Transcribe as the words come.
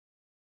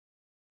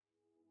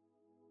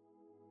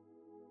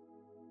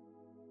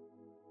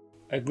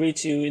I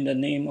greet you in the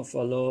name of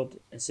our Lord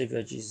and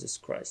Savior Jesus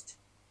Christ.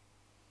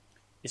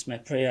 It's my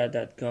prayer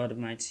that God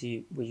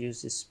Almighty will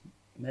use this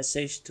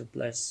message to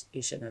bless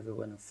each and every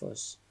one of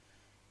us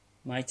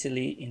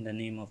mightily in the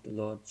name of the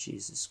Lord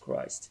Jesus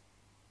Christ.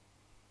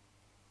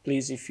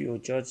 Please, if you're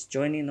just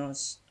joining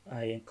us,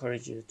 I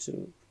encourage you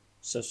to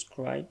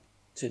subscribe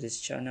to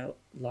this channel,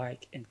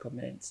 like and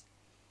comment.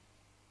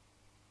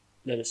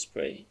 Let us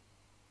pray.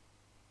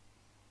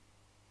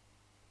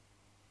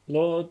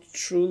 Lord,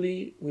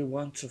 truly we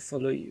want to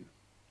follow you.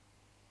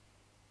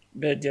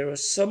 But there are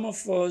some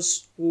of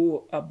us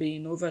who are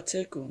being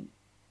overtaken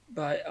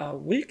by our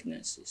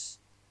weaknesses,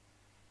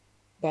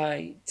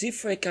 by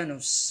different kind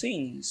of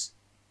sins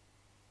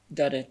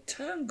that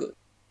entangle.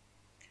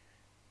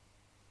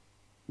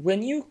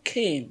 When you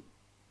came,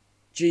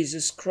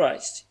 Jesus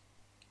Christ,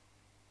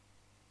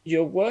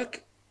 your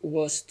work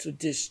was to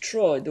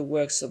destroy the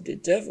works of the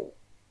devil,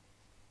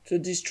 to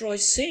destroy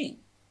sin.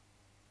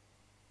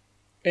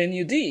 And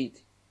you did.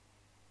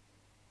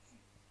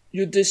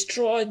 You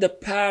destroyed the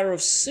power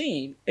of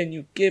sin and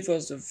you gave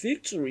us the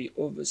victory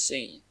over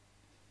sin.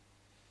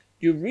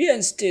 You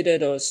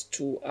reinstated us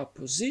to our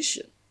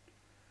position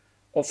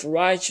of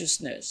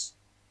righteousness.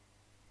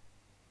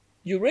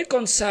 You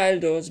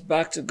reconciled us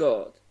back to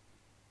God.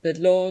 But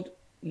Lord,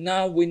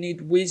 now we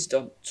need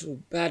wisdom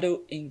to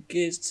battle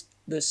against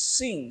the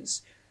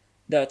sins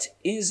that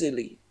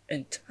easily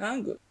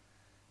entangle,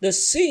 the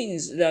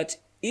sins that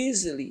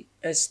easily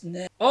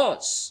ensnare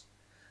us.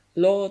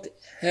 Lord,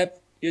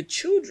 help your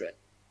children.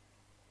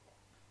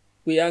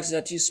 We ask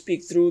that you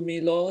speak through me,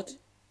 Lord,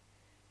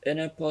 and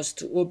help us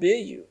to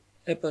obey you.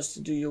 Help us to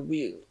do your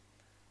will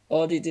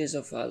all the days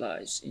of our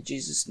lives. In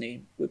Jesus'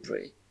 name we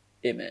pray.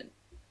 Amen.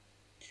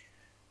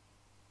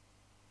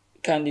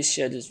 Kindly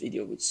share this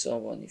video with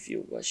someone if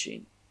you're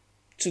watching.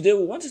 Today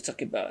we want to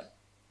talk about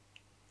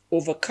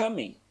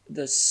overcoming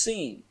the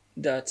sin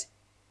that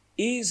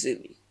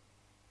easily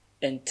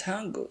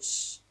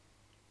entangles.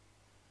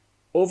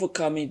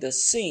 Overcoming the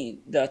sin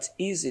that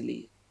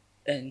easily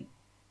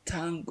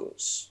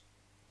entangles.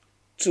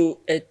 To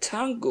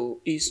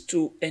entangle is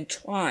to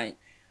entwine.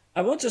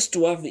 I want us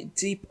to have a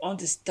deep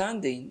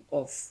understanding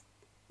of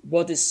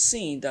what the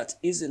sin that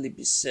easily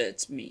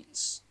beset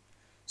means,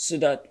 so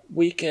that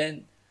we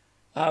can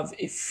have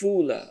a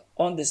fuller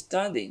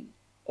understanding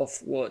of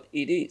what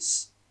it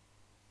is.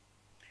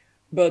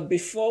 But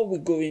before we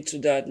go into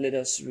that, let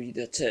us read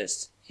the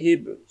text.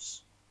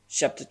 Hebrews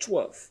chapter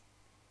 12,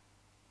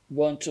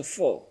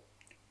 1-4.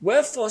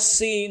 Wherefore,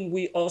 seeing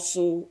we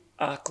also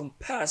are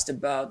compassed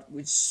about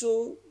with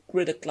so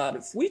great a cloud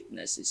of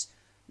witnesses,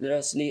 let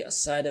us lay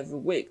aside every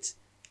weight,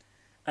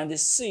 and the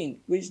sin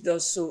which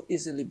does so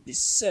easily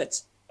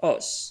beset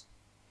us,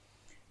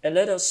 and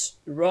let us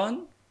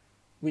run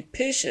with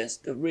patience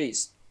the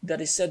race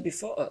that is set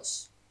before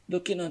us,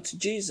 looking unto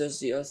Jesus,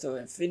 the author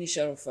and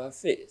finisher of our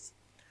faith,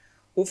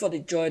 who for the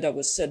joy that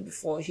was set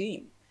before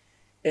him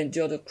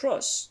endured the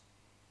cross,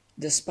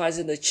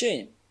 despising the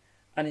shame,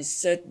 and is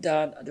set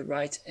down at the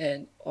right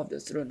hand of the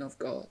throne of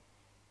God.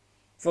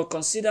 For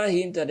consider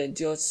him that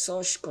endured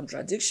such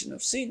contradiction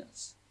of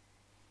sinners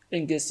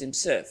against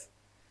himself,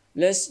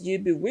 lest ye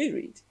be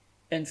wearied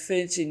and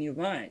faint in your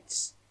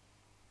minds.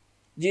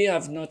 Ye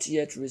have not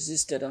yet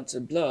resisted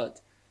unto blood,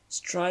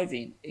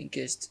 striving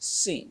against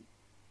sin.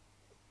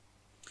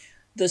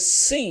 The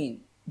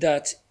sin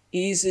that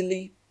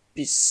easily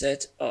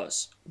beset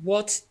us.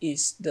 What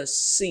is the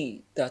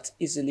sin that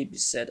easily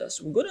beset us?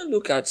 We're going to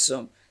look at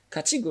some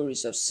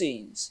categories of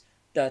sins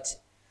that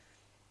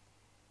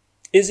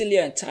easily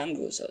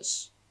entangles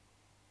us.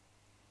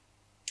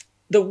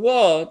 The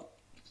word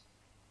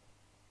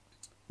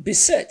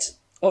beset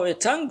or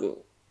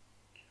entangle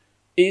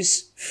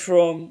is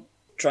from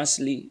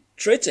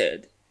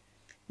transliterated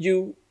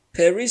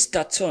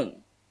peristaton.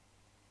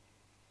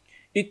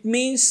 It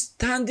means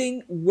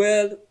standing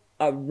well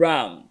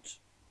around,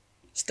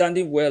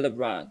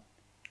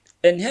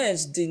 and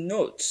hence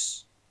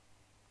denotes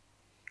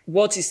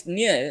what is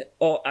near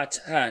or at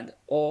hand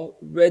or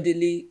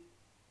readily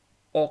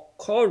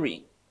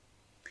occurring.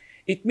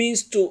 It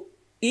means to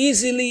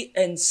easily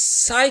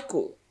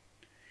encircle.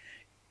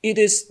 It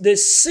is the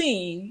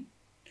sin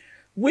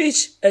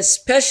which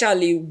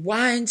especially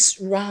winds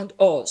round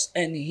us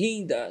and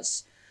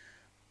hinders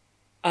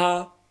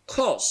our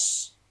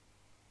course.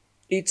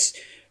 It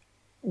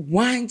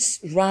winds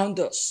round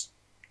us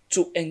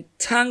to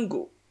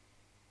entangle.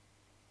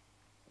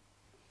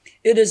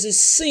 It is a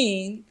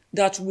sin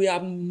that we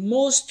are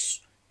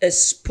most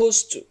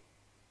exposed to.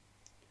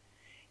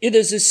 It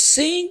is a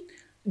sin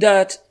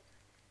that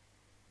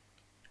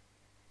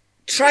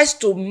tries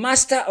to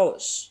master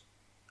us.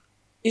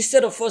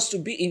 Instead of us to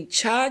be in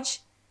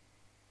charge,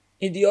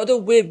 in the other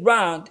way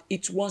round,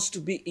 it wants to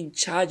be in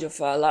charge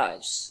of our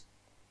lives.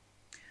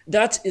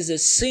 That is a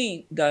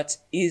sin that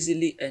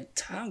easily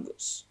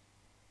entangles.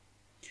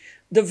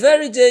 The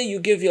very day you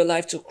give your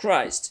life to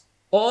Christ,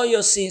 all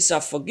your sins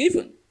are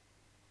forgiven.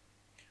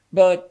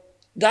 But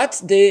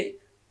that day,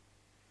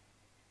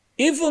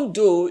 even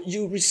though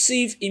you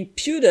receive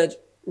imputed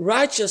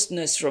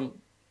righteousness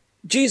from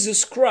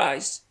Jesus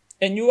Christ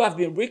and you have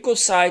been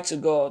reconciled to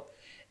God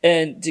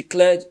and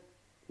declared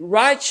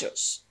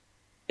righteous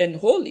and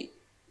holy,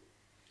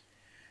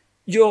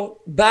 your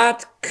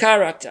bad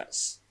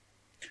characters,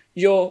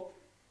 your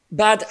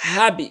bad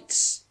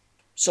habits,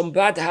 some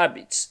bad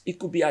habits, it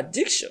could be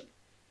addiction,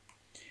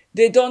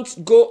 they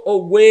don't go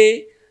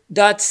away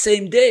that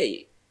same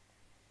day.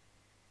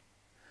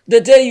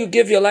 The day you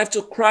give your life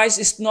to Christ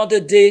is not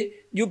the day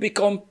you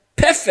become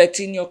perfect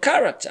in your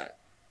character.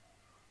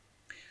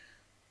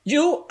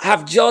 You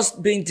have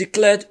just been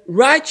declared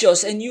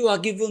righteous and you are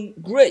given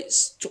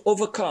grace to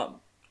overcome.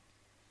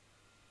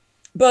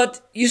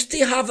 But you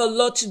still have a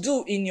lot to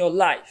do in your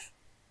life.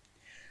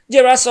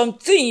 There are some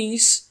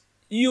things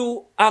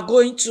you are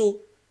going to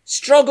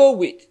struggle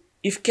with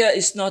if care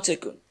is not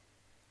taken.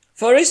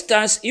 For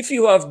instance, if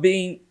you have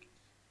been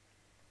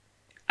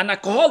an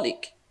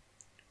alcoholic,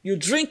 you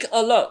drink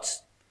a lot,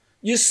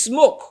 you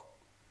smoke,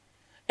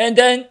 and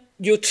then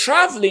you're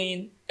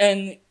traveling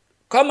and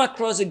come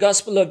across the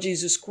gospel of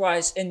Jesus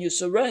Christ and you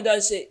surrender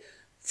and say,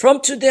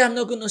 from today I'm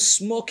not going to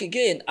smoke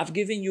again. I've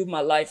given you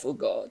my life, oh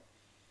God.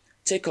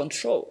 Take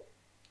control.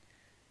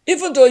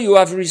 Even though you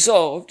have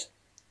resolved,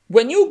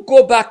 when you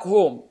go back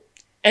home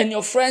and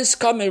your friends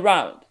come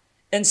around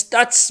and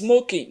start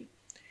smoking,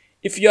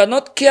 if you are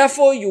not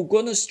careful, you're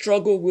going to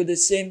struggle with the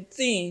same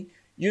thing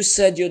you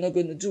said you're not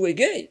going to do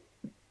again.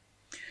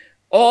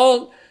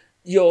 All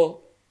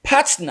your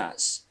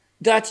partners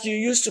that you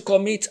used to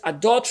commit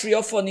adultery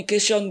or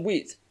fornication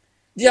with,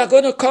 they are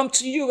going to come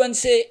to you and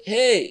say,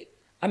 hey,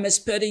 I'm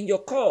expecting your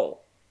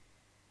call.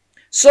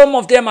 Some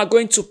of them are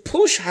going to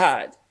push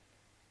hard.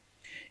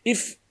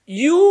 If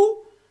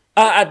you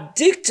are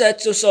addicted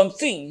to some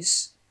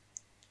things,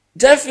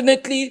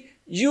 definitely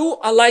you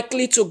are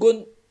likely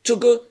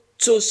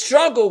to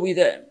struggle with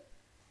them.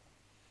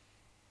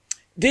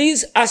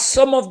 These are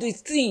some of the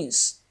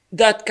things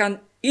that can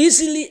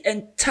easily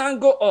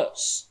entangle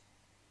us.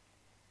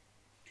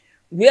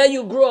 Where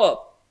you grow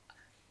up,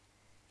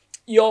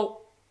 your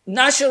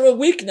natural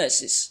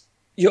weaknesses,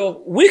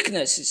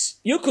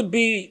 you could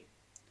be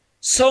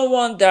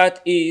someone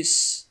that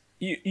is,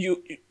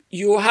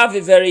 you have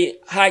a very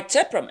high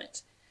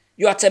temperament.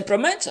 You are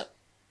temperamental.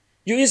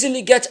 You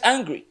easily get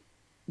angry.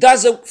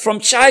 From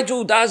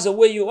childhood, that's the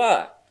way you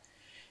are.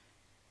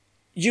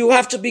 You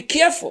have to be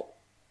careful.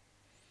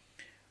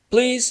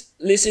 Please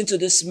listen to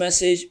this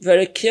message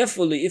very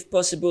carefully. If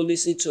possible,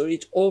 listen to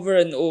it over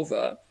and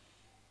over.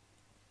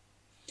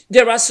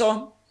 There are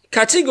some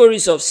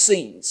categories of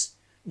sins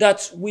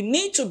that we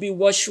need to be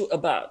watchful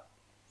about.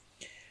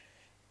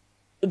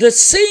 The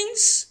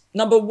sins,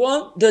 number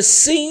one, the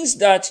sins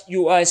that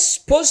you are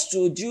exposed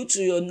to due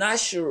to your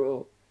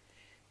natural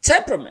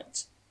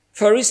temperament.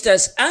 For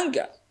instance,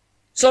 anger.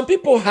 Some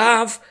people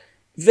have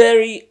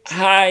very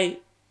high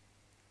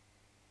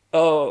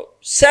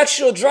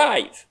sexual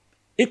drive.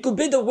 It could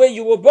be the way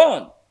you were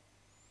born,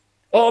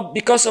 or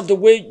because of the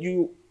way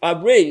you are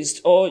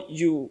raised, or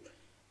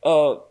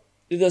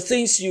the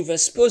things you've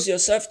exposed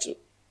yourself to.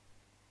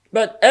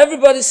 But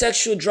everybody's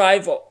sexual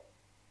drive or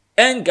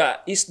anger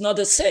is not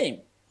the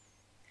same.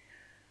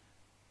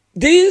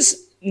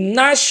 These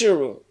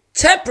natural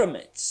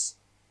temperaments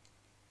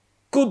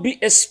could be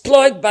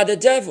exploited by the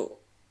devil,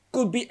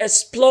 could be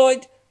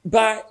exploited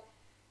by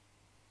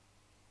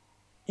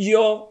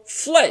your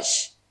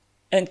flesh,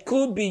 and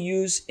could be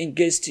used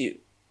against you.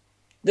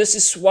 This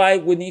is why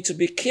we need to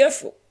be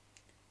careful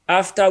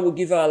after we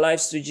give our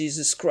lives to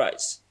Jesus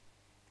Christ.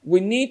 We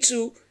need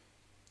to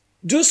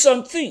do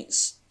some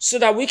things so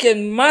that we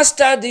can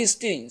master these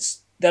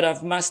things that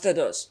have mastered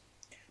us.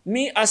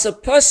 Me as a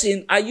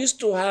person, I used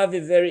to have a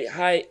very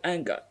high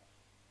anger.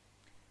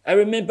 I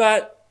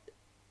remember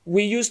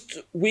we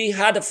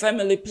had a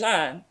family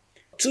plan,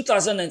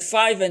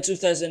 2005 and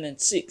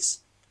 2006,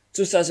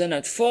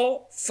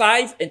 2004,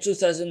 5 and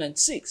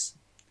 2006.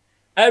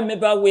 I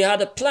remember we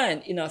had a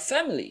plan in our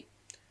family,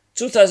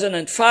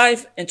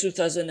 2005 and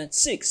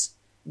 2006.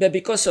 But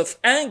because of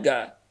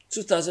anger,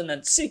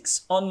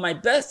 2006, on my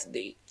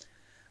birthday,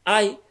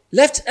 I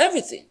left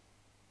everything.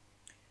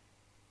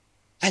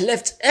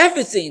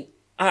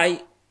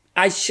 I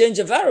changed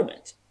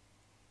environment.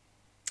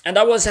 And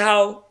that was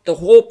how the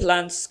whole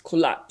plans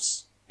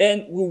collapsed.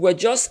 And we were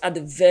just at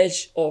the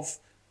verge of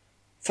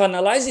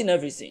finalizing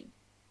everything.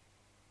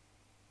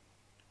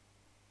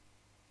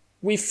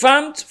 We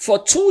farmed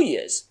for 2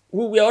 years.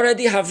 We were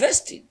already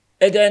harvesting.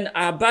 And then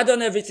I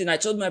abandoned everything. I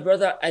told my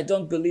brother, I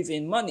don't believe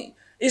in money.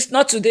 It's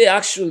not today,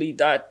 actually,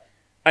 that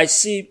I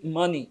see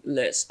money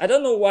less. I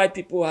don't know why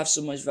people have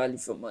so much value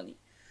for money.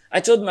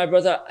 I told my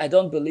brother, I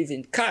don't believe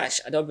in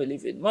cash. I don't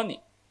believe in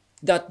money.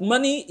 That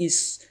money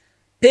is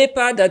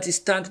paper that is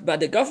stamped by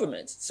the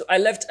government. So I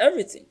left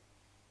everything.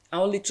 I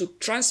only took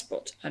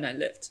transport and I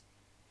left.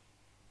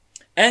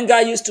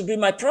 Anger used to be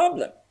my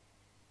problem.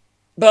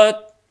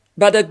 But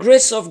by the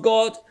grace of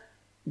God,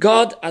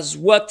 God has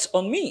worked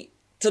on me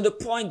to the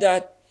point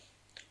that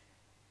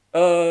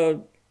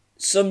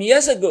some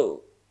years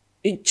ago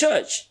in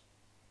church,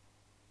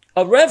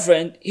 a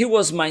reverend, he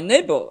was my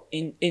neighbor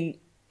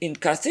in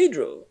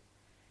cathedral.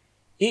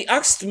 he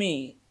asked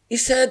me, he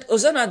said,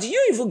 Hosanna, do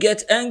you even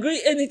get angry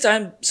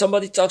anytime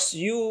somebody talks to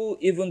you,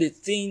 even the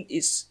thing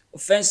is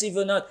offensive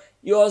or not?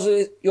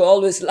 You're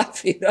always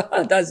laughing.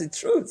 That's the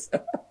truth.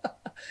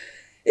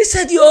 He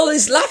said, you're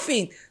always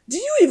laughing. Do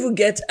you even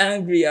get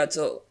angry at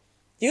all?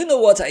 You know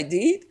what I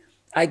did?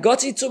 I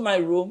got into my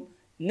room,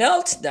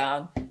 knelt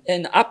down,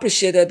 and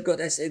appreciated God.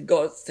 I said,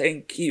 God,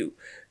 thank you.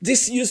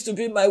 This used to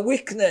be my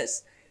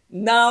weakness.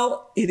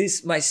 Now it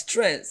is my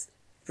strength.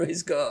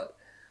 Praise God.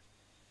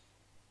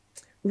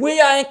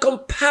 We are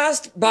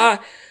encompassed by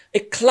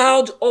a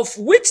cloud of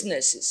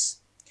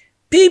witnesses.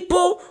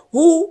 People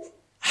who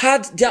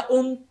had their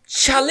own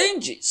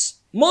challenges.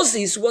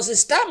 Moses was a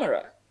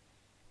stammerer.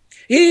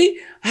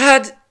 He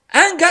had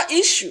anger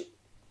issue.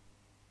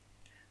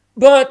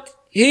 But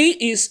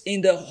he is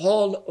in the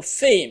hall of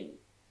fame.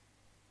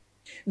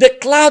 The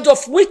cloud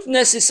of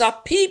witnesses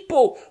are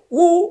people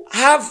who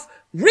have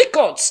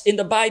records in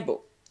the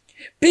Bible.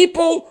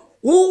 People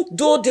who,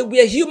 though they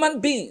were human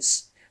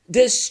beings,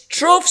 they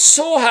strove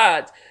so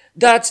hard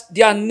that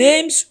their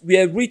names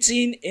were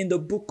written in the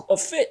book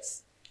of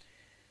faith.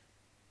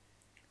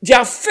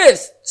 Their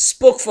faith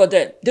spoke for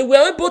them. They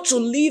were able to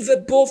live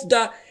above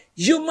the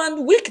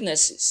human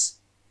weaknesses.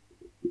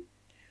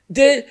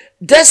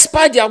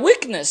 Despite their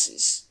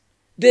weaknesses,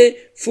 they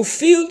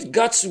fulfilled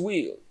God's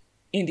will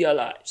in their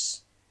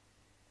lives.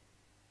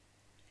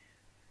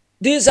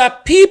 These are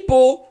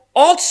people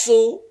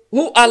also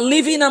who are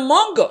living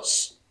among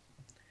us.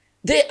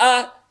 They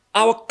are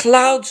our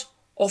cloud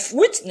of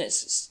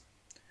witnesses.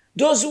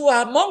 Those who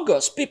are among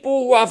us,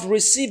 people who have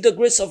received the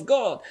grace of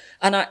God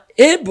and are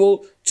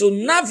able to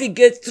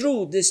navigate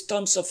through the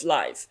storms of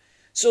life.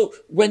 So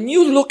when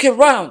you look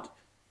around,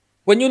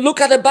 when you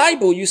look at the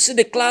Bible, you see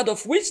the cloud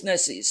of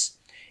witnesses.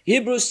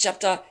 Hebrews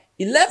chapter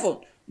 11.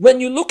 When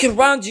you look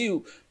around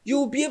you,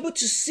 you'll be able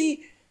to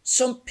see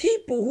some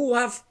people who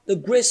have the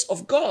grace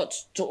of God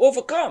to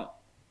overcome.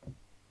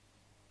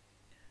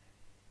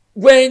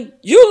 When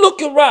you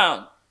look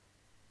around,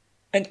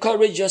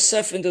 encourage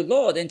yourself in the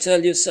Lord and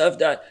tell yourself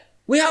that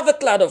we have a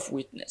cloud of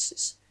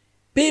witnesses.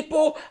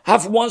 People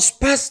have once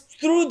passed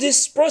through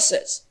this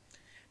process.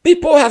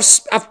 People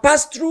have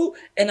passed through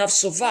and have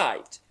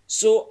survived.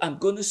 So I'm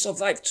going to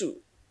survive too.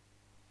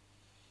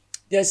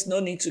 There's no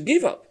need to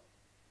give up.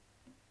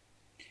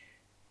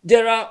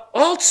 There are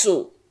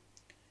also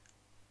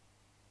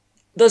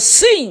the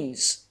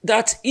sins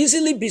that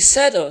easily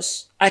beset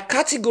us. I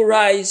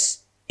categorize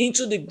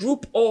into the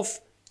group of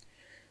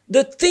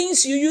the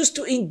things you used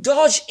to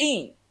indulge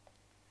in.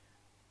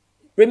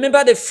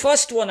 Remember the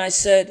first one I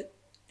said,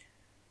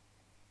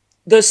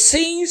 the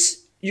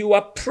sins you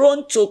are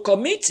prone to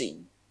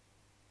committing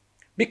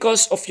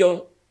because of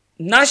your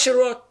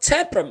natural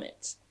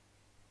temperament.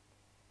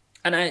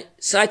 And I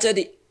cited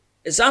the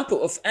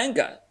example of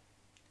anger.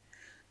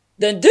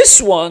 Then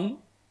this one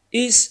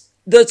is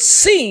the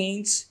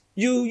sins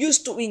you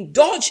used to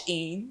indulge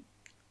in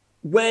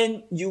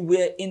when you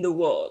were in the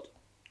world.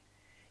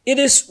 It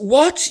is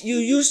what you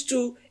used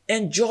to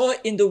enjoy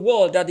in the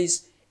world that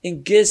is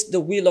against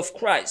the will of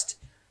Christ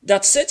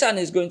that Satan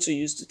is going to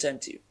use to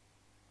tempt you.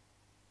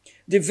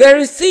 The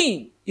very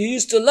thing you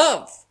used to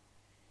love.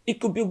 It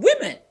could be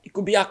women. It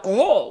could be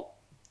alcohol.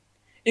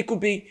 It could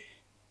be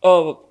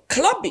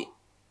clubbing.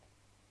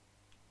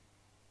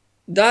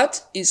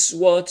 That is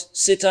what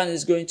Satan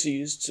is going to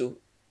use to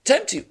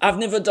tempt you. I've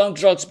never done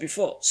drugs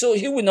before, so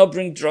he will not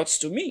bring drugs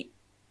to me.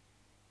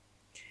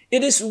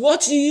 It is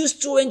what you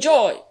used to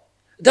enjoy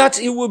that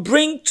he will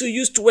bring to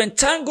use to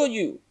entangle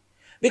you,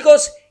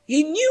 because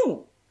he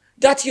knew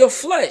that your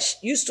flesh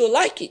used to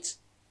like it.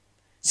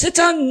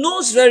 Satan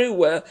knows very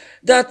well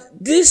that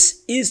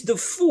this is the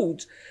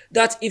food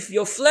that if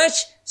your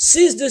flesh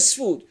sees this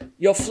food,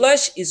 your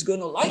flesh is going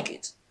to like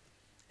it.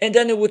 And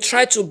then it will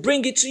try to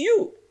bring it to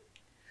you,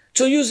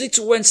 to use it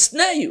to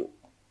ensnare you.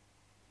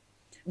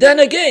 Then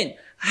again,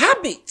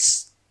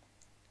 habits,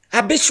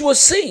 habitual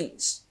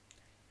sins,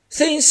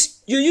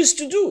 things you used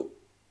to do.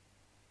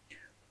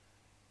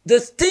 The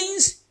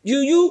things you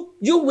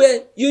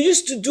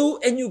used to do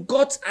and you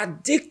got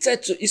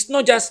addicted to. It's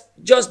not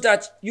just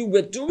that you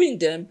were doing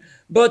them,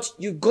 but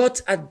you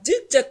got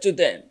addicted to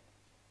them.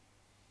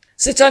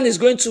 Satan is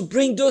going to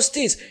bring those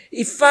things.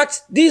 In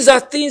fact, these are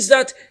things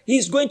that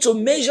he's going to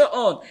measure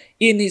on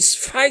in his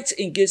fight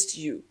against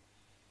you,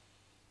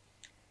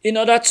 in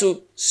order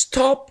to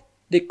stop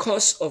the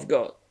cause of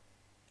God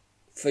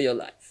for your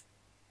life.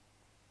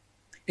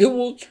 He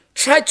will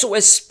try to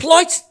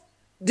exploit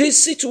these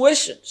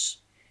situations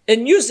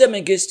and use them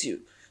against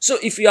you. So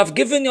if you have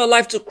given your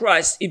life to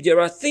Christ, if there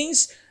are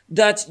things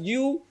that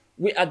you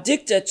were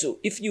addicted to,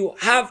 if you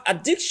have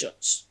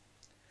addictions,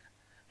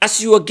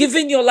 as you are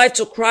giving your life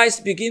to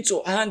Christ, begin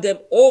to hand them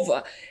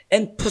over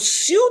and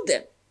pursue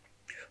them.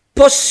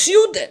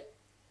 Pursue them.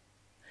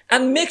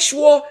 And make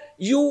sure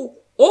you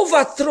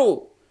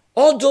overthrow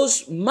all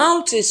those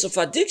mountains of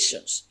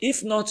addictions.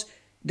 If not,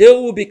 they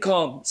will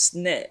become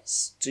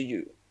snares to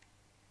you.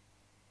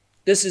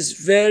 This is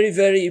very,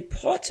 very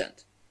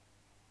important.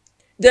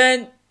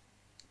 Then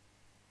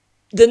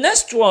the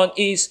next one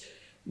is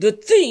the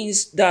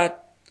things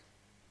that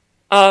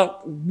are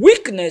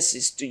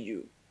weaknesses to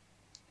you.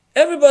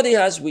 Everybody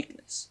has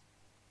weakness.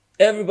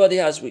 Everybody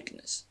has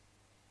weakness.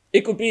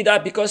 It could be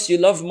that because you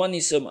love money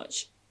so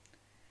much.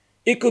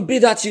 It could be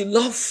that you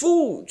love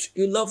food.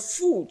 You love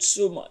food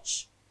so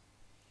much.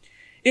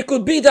 It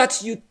could be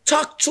that you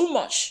talk too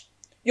much.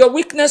 Your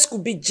weakness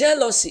could be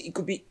jealousy. It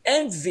could be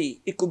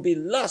envy. It could be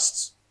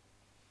lust.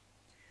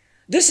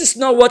 This is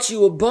not what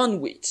you were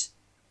born with.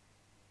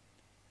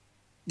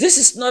 This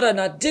is not an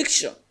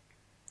addiction.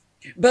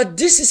 But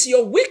this is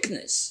your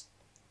weakness.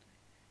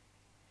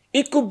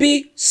 It could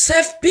be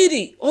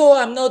self-pity. Oh,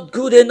 I'm not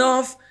good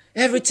enough.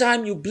 Every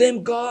time you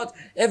blame God,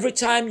 every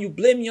time you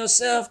blame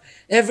yourself,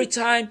 every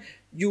time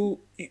you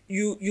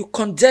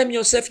condemn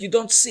yourself, you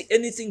don't see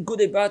anything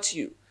good about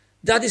you.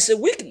 That is a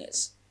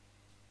weakness.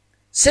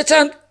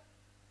 Satan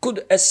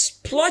could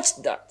exploit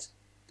that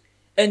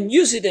and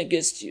use it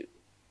against you.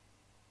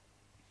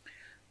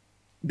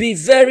 Be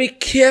very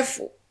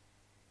careful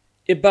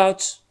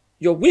about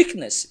your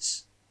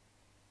weaknesses.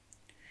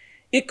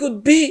 It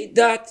could be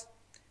that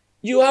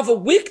you have a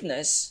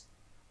weakness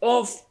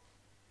of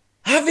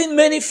having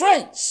many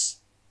friends.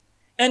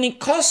 And in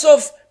course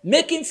of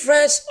making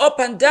friends up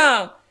and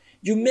down,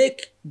 you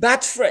make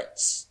bad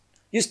friends.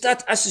 You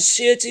start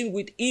associating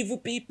with evil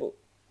people.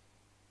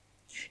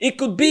 It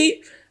could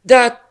be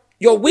that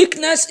your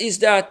weakness is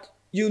that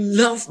you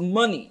love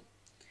money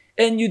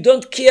and you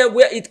don't care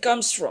where it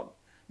comes from.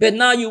 But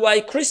now you are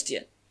a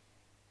Christian.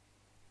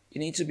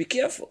 You need to be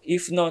careful.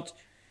 If not,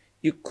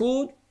 you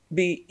could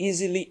be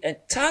easily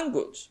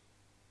entangled.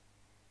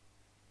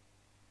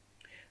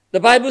 The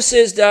Bible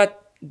says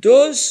that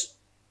those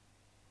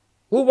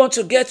who want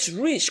to get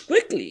rich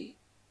quickly,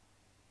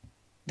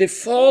 they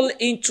fall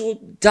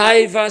into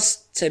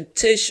diverse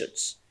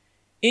temptations,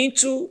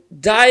 into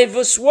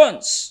diverse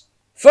ones.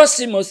 1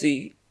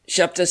 Timothy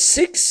chapter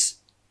 6,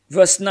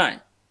 verse 9.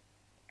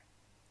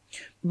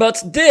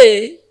 But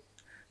they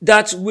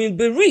that will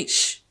be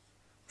rich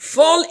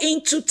fall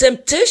into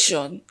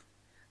temptation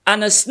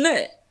and a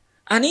snare,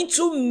 and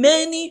into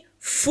many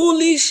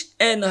foolish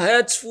and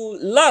hurtful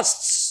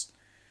lusts,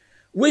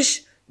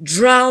 which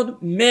drown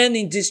men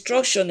in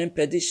destruction and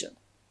perdition.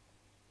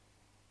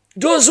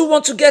 Those who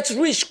want to get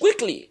rich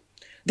quickly,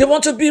 they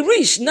want to be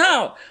rich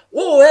now.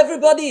 Oh,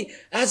 everybody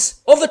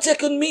has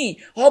overtaken me.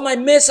 All my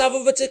mates have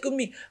overtaken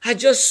me. I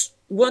just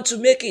want to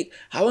make it.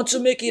 I want to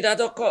make it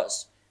at all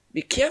costs.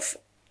 Be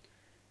careful.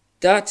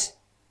 That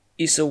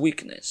is a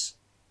weakness.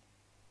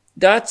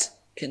 That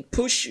can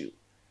push you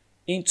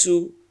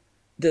into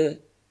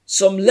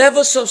some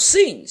levels of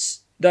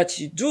sins that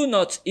you do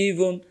not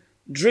even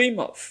dream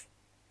of.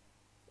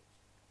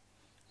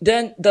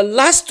 Then the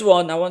last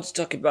one I want to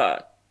talk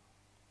about,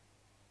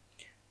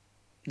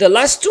 the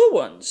last two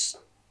ones,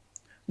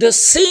 the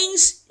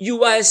sins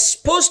you are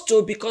exposed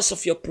to because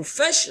of your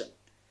profession,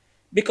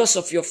 because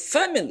of your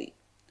family,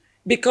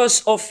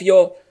 because of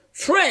your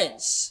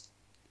friends,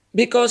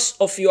 because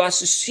of your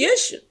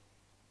association.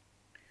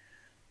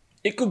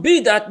 It could be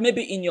that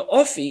maybe in your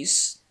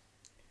office,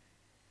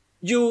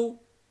 you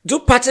do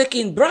partake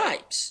in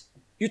bribes.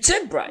 You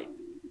take bribe.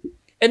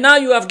 And now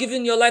you have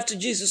given your life to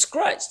Jesus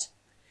Christ.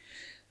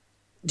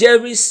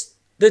 There is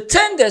the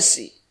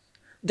tendency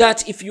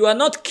that if you are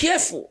not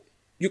careful,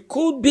 you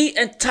could be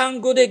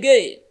entangled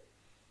again.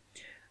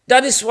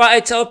 That is why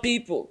I tell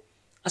people,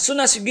 as soon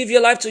as you give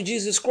your life to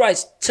Jesus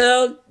Christ,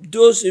 tell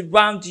those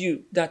around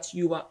you that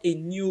you are a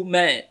new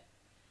man.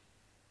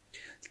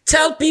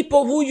 Tell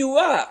people who you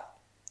are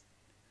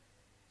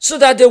so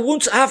that they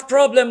won't have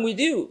problem with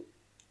you.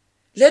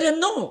 Let them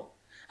know,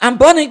 I'm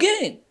born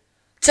again.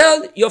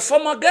 Tell your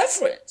former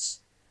girlfriends.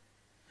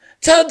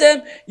 Tell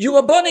them you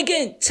were born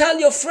again. Tell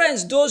your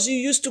friends, those you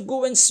used to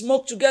go and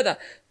smoke together.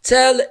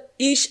 Tell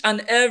each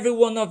and every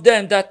one of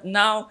them that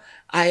now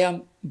I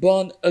am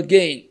born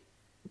again.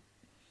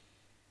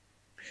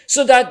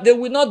 So that they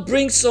will not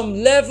bring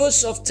some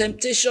levels of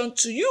temptation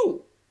to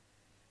you.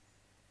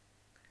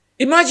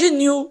 Imagine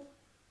you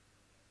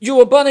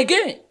were born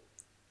again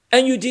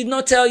and you did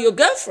not tell your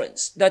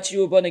girlfriends that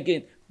you were born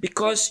again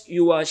because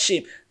you are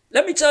ashamed.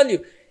 Let me tell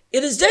you,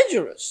 it is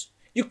dangerous.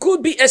 You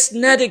could be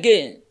ensnared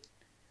again.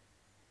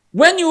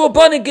 When you were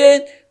born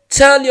again,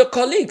 tell your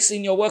colleagues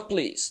in your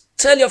workplace.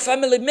 Tell your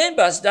family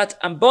members that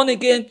I'm born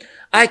again.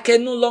 I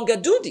can no longer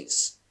do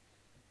this.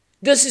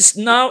 This is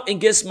now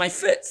against my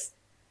faith.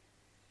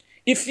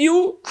 If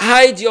you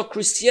hide your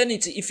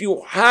Christianity, if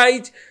you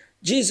hide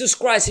Jesus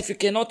Christ, if you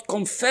cannot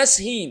confess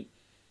Him,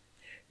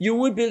 you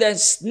will be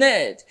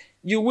ensnared.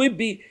 You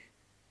will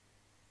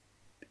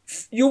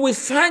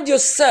find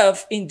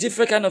yourself in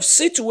different kind of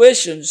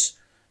situations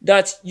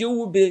that you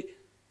will be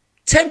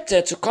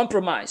tempted to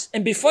compromise.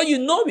 And before you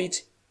know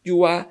it,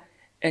 you are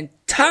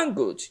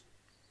entangled.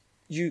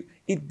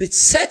 It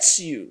besets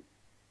you.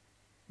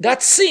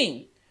 That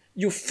sin,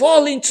 you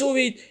fall into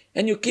it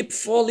and you keep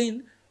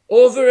falling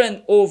over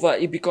and over.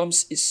 It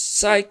becomes a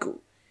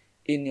cycle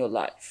in your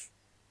life.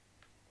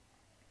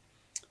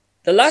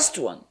 The last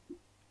one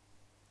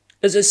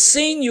is a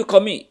sin you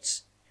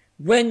commit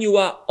when you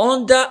are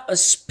under a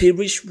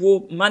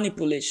spiritual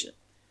manipulation.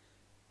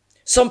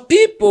 Some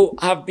people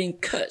have been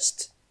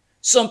cursed.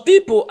 Some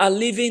people are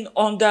living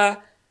under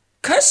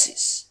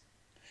curses.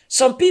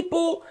 Some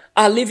people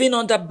are living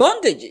under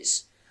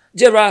bondages.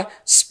 There are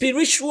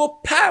spiritual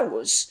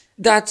powers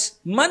that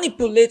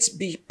manipulate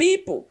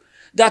people,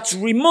 that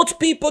remote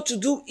people to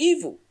do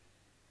evil.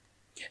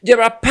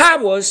 There are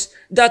powers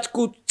that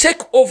could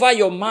take over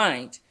your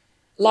mind,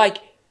 like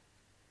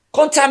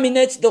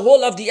contaminate the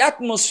whole of the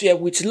atmosphere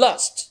with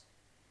lust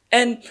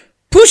and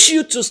push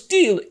you to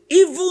steal,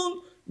 even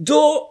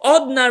though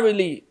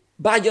ordinarily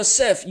by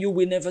yourself you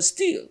will never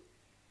steal.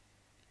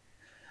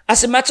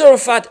 As a matter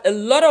of fact, a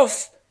lot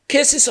of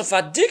cases of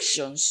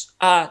addictions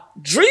are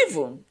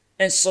driven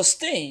and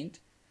sustained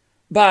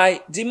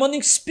by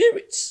demonic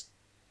spirits.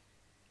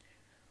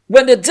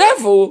 When the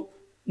devil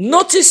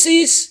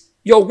notices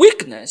your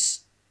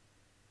weakness,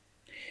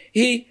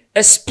 he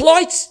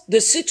exploits the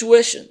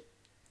situation.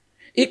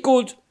 He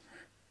could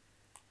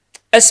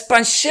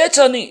expatiate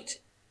on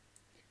it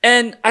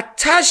and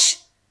attach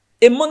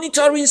a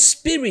monitoring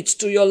spirit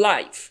to your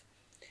life.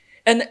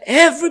 And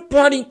every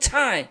point in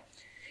time,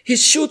 he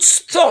shoots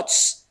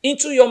thoughts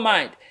into your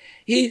mind.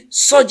 He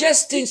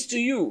suggests things to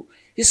you.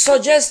 He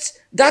suggests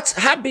that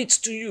habit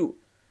to you.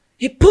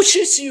 He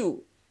pushes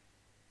you.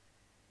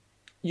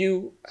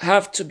 You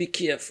have to be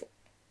careful.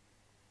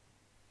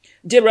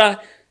 There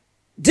are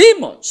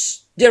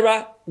demons. There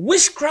are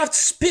witchcraft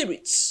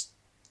spirits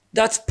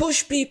that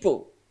push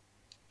people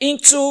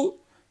into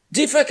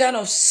different kind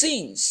of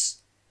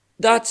sins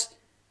that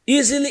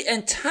easily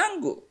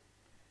entangle.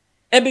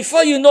 And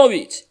before you know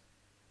it,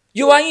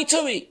 you are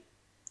into it.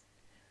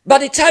 By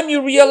the time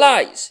you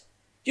realize,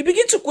 you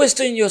begin to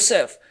question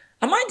yourself,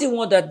 am I the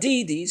one that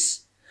did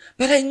this?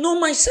 But I know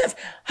myself.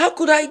 How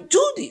could I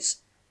do this?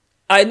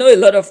 I know a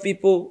lot of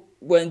people,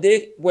 when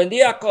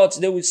they are caught,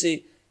 they will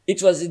say,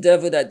 it was the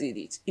devil that did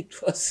it.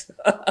 It was.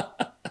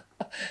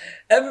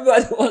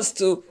 Everybody wants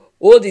to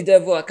hold the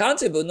devil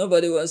accountable.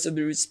 Nobody wants to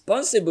be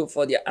responsible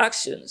for their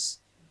actions.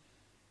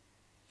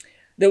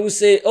 They will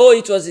say, oh,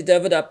 it was the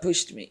devil that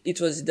pushed me.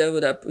 It was the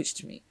devil that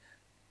pushed me.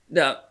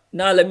 Now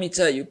let me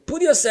tell you,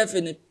 put yourself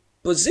in a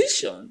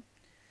position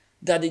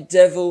that the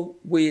devil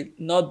will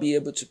not be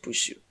able to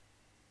push you.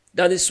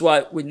 That is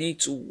why we need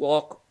to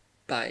walk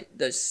by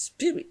the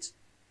Spirit,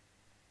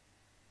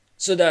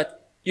 so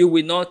that you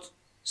will not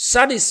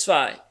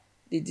satisfy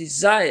the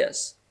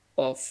desires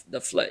of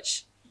the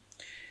flesh.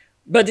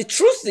 But the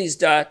truth is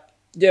that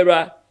there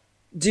are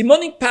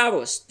demonic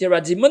powers, there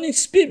are demonic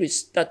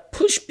spirits that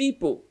push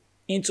people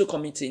into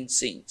committing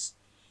sins.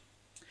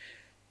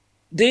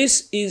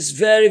 This is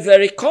very,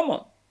 very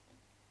common.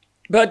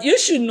 But you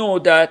should know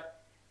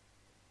that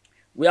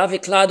we have a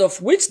cloud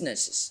of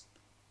witnesses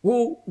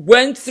who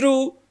went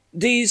through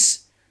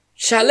these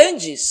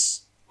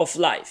challenges of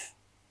life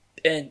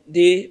and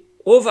they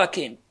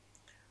overcame.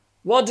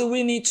 What do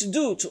we need to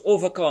do to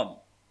overcome?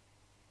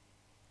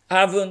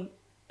 I haven't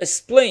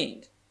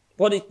explained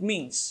what it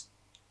means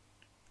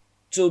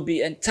to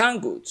be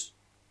entangled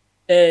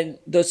and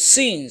the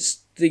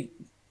sins, the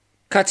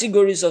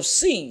categories of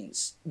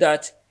sins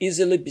that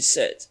easily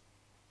beset.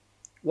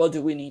 What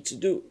do we need to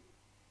do?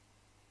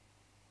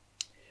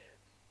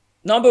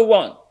 Number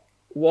one,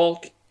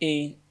 walk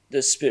in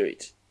the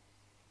Spirit.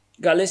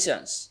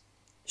 Galatians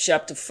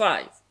chapter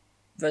 5,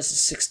 verses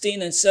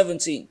 16 and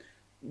 17.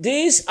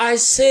 This I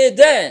say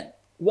then,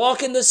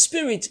 walk in the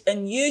Spirit,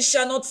 and ye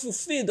shall not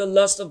fulfill the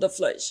lust of the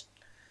flesh.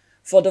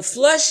 For the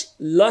flesh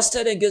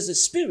lusted against the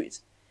Spirit,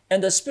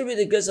 and the Spirit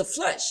against the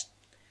flesh.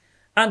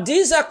 And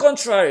these are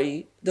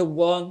contrary the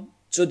one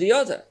to the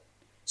other,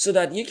 so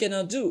that ye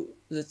cannot do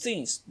the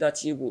things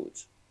that ye would.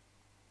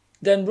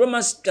 Then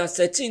Romans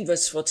 13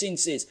 verse 14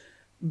 says,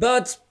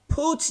 but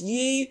put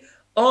ye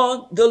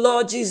on the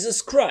Lord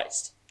Jesus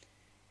Christ,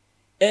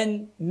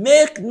 and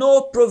make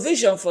no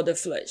provision for the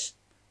flesh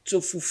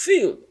to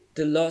fulfill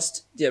the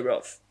lust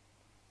thereof.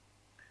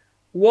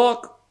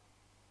 Walk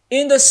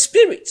in the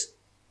Spirit.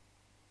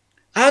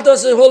 How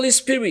does the Holy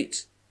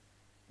Spirit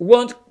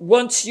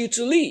want you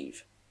to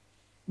live?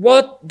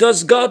 What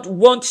does God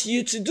want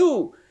you to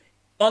do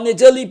on a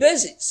daily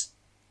basis?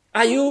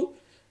 Are you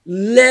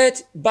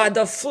led by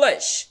the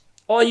flesh,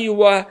 or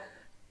you are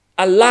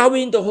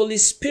allowing the Holy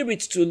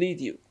Spirit to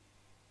lead you?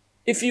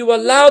 If you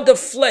allow the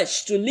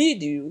flesh to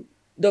lead you,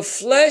 the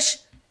flesh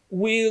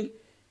will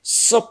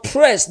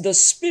suppress the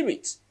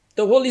Spirit,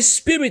 the Holy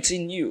Spirit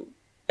in you,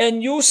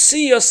 and you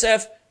see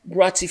yourself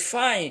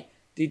gratifying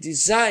the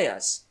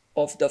desires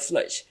of the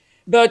flesh.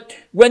 But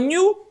when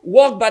you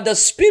walk by the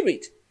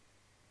Spirit,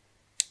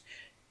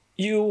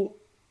 you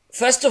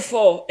first of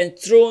all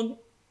enthrone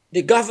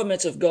the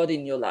government of God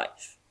in your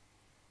life.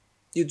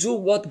 You do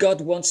what God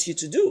wants you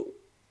to do.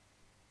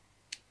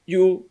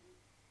 You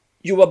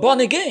are born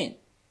again.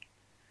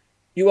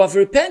 You have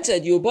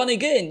repented. You are born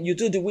again. You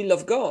do the will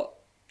of God.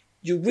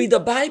 You read the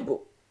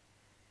Bible.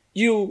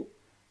 You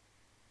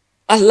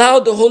allow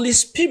the Holy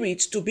Spirit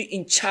to be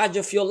in charge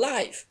of your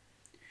life.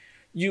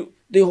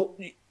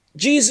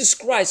 Jesus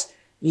Christ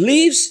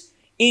lives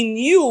in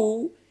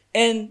you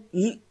and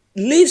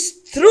lives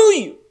through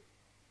you.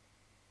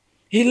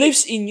 He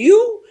lives in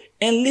you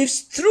and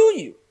lives through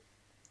you.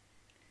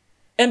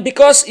 And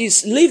because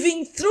he's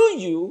living through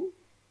you,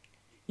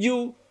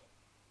 you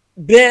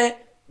bear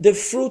the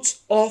fruit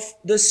of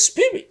the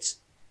Spirit.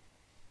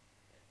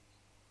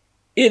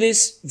 It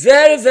is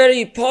very,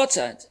 very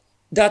important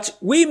that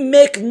we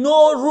make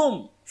no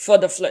room for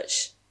the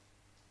flesh.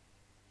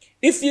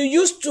 If you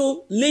used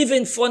to live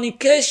in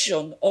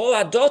fornication or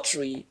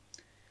adultery,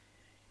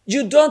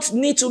 you don't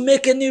need to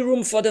make any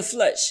room for the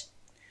flesh.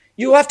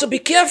 You have to be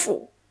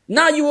careful.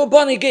 Now you were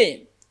born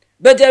again,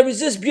 but there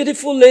is this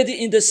beautiful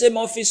lady in the same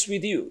office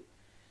with you,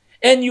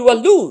 and you are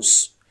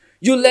loose.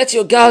 You let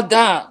your guard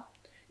down.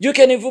 You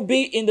can even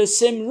be in the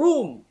same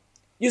room.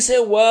 You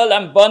say, well,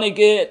 I'm born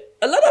again.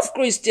 A lot of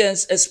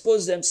Christians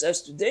expose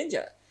themselves to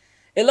danger.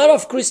 A lot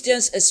of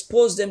Christians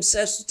expose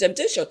themselves to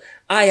temptation.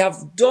 I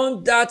have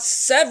done that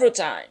several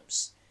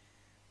times.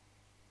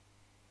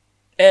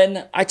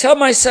 And I tell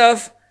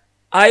myself,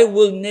 I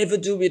will never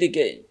do it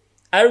again.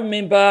 I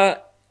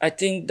remember, I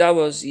think that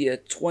was year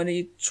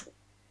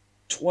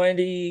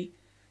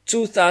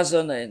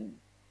 2000, and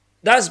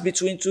that's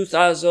between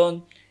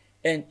 2000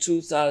 and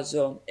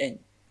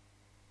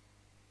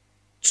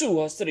 2002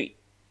 or 3.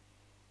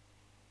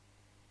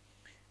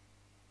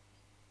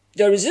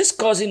 There is this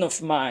cousin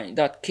of mine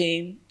that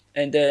came,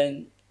 and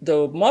then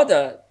the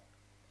mother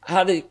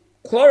had a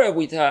quarrel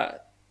with her.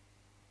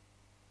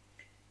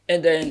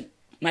 And then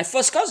my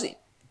first cousin.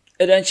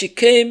 And then she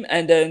came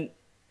and then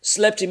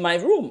slept in my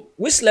room.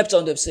 We slept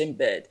on the same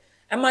bed.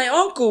 And my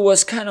uncle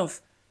was kind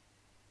of,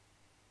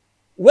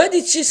 where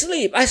did she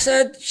sleep? I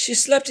said, she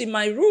slept in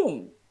my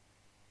room.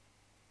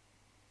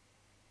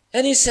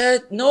 And he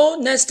said, no,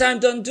 next time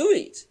don't do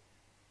it.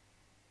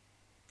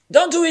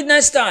 Don't do it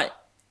next time.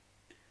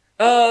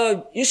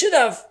 You should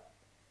have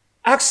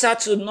asked her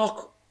to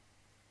knock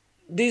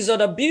this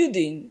other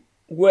building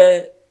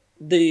where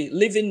the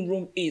living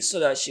room is so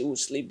that she would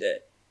sleep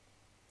there.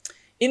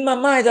 In my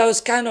mind, I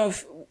was kind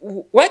of,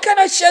 why can't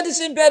I share the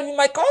same bed with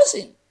my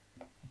cousin?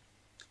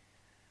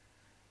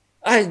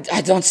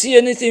 I don't see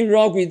anything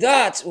wrong with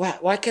that.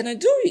 Why can't I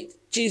do it?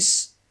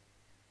 She's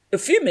a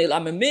female,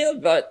 I'm a male,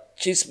 but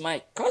she's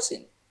my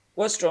cousin.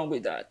 What's wrong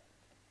with that?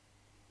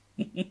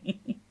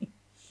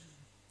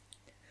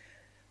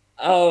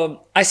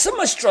 I so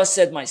much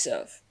trusted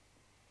myself.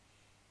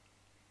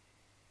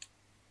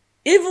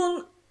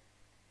 Even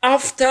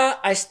after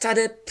I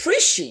started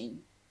preaching,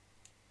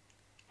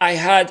 I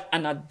had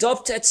an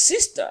adopted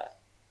sister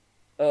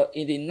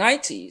in the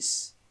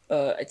 90s.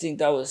 I think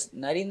that was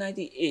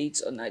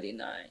 1998 or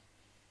 99.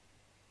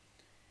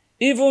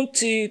 Even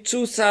till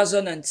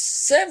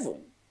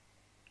 2007,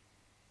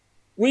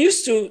 we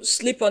used to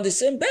sleep on the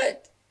same bed.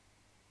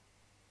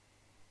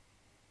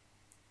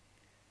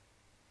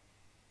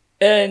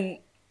 And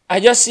I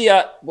just see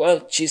her,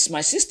 well, she's my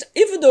sister,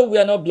 even though we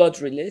are not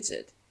blood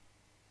related.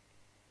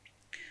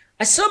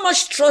 I so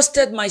much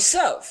trusted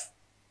myself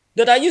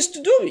that I used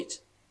to do it.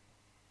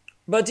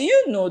 But do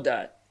you know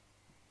that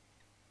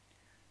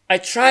I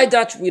tried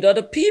that with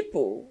other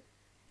people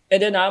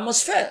and then I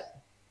almost fell?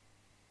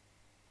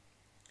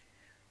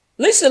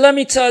 Listen, let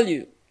me tell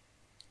you,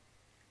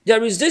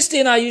 there is this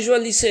thing I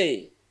usually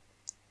say.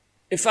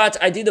 In fact,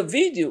 I did a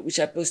video which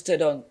I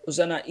posted on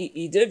Hosanna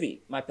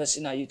David, my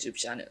personal YouTube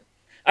channel.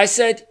 I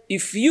said,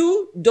 if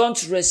you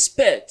don't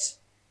respect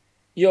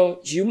your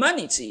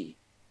humanity,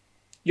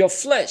 your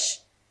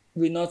flesh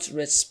will not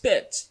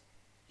respect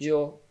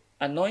your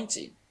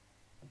anointing.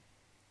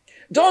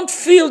 Don't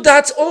feel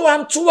that, oh,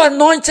 I'm too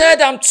anointed,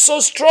 I'm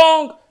so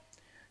strong.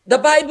 The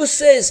Bible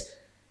says,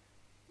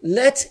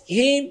 let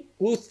him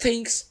who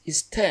thinks he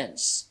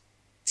stands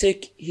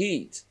take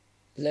heed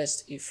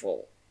lest he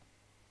fall.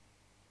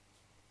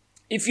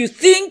 If you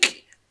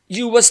think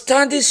you were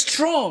standing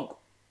strong,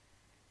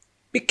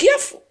 be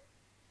careful.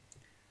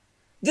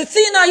 The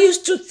thing I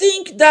used to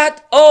think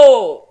that,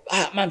 oh,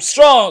 I'm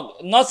strong,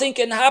 nothing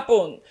can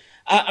happen,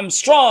 I'm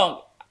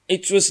strong.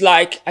 It was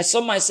like I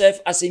saw myself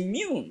as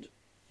immune.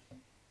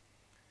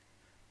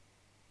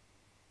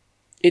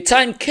 A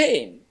time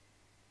came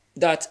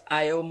that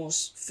I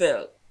almost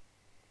fell.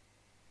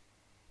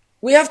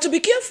 We have to be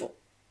careful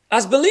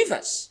as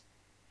believers.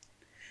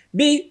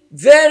 Be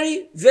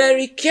very,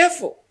 very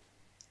careful.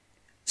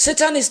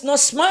 Satan is not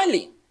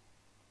smiling.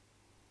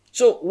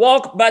 So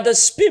walk by the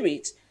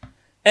Spirit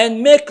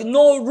and make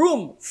no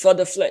room for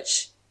the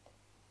flesh.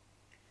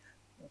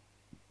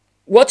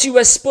 What you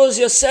expose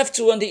yourself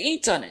to on the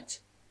internet,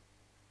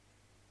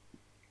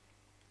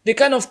 the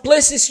kind of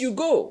places you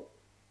go,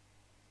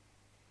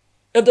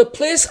 if the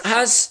place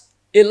has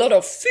a lot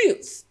of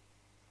filth,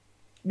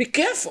 be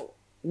careful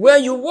where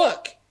you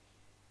work.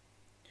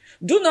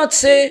 Do not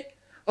say,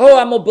 oh,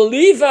 I'm a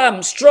believer,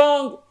 I'm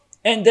strong,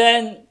 and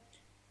then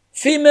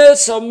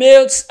females or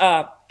males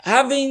are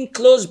having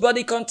close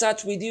body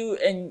contact with you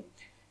and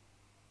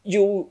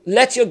you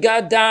let your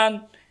guard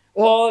down,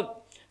 or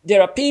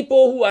there are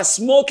people who are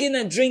smoking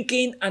and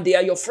drinking and they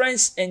are your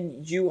friends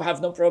and you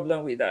have no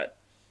problem with that.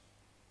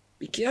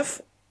 Be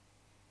careful.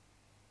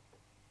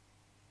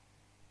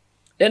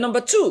 Then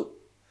number 2,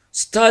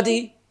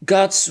 study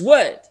God's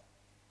word.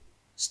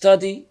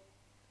 Study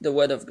the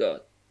word of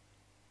God.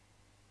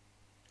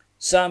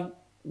 Psalm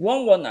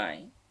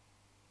 119,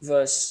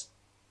 verse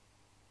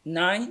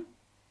 9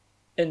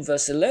 and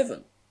verse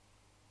 11.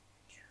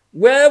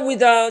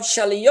 Wherewithal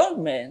shall a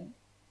young man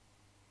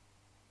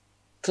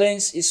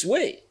cleanse his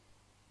way?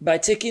 By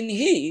taking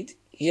heed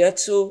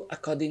hereto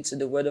according to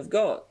the word of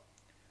God.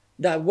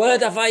 Thy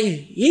word have I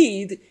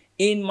hid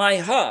in my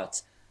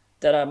heart,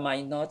 that I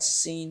might not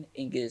sin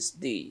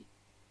against thee.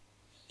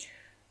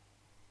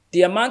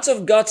 The amount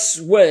of God's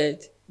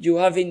word you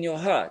have in your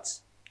heart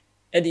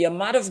and the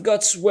amount of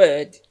God's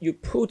word you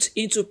put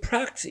into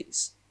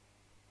practice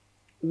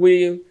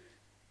will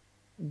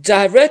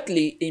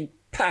directly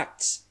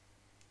impact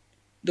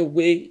the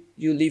way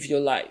you live your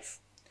life.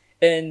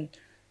 And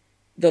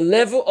the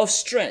level of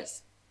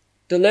strength,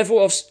 the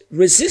level of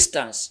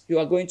resistance you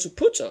are going to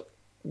put up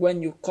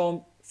when you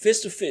come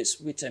face to face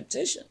with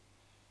temptation.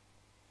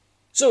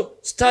 So,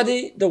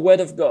 study the word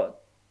of God.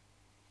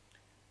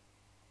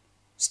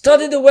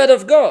 Study the word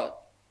of God.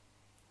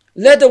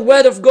 Let the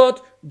word of God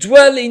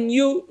dwell in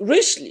you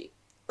richly.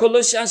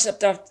 Colossians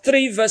chapter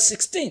 3 verse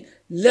 16.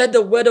 Let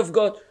the word of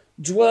God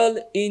dwell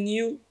in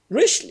you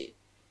richly.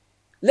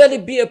 Let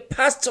it be a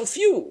part of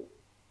you.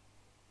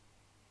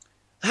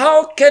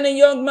 How can a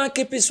young man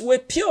keep his way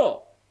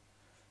pure?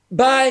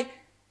 By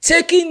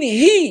taking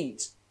heed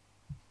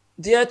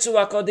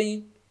thereto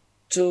according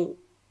to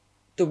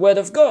the word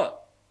of God.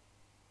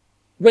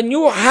 When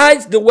you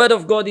hide the word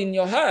of God in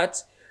your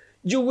heart,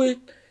 you will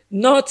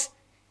not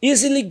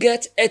easily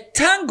get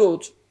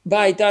entangled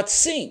by that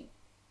sin.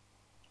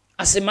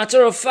 As a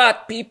matter of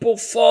fact, people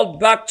fall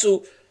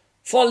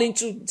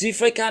into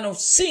different kind of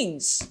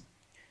sins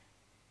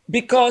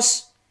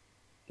because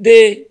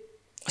they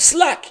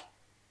slack.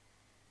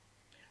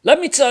 Let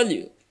me tell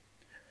you,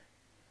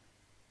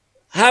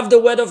 have the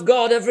word of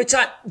God every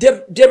time.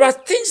 There are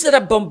things that are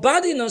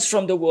bombarding us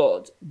from the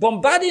world,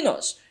 bombarding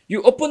us.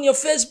 You open your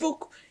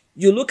Facebook,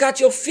 you look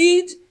at your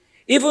feed,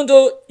 even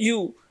though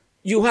you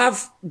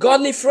have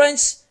godly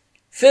friends,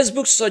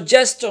 Facebook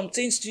suggests some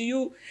things to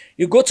you.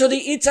 You go to the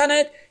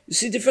internet, you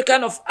see different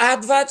kind of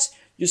adverts,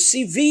 you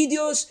see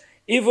videos,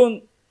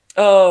 even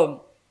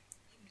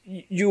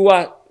you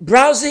are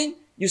browsing,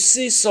 you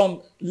see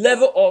some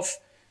level of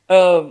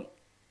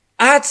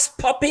ads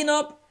popping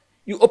up.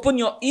 You open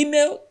your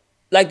email,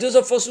 like those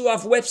of us who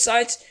have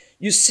websites,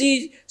 you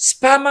see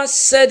spammers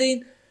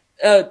sending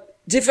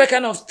different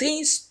kind of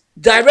things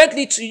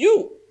directly to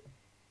you.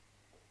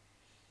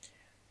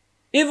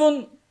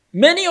 Even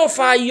many of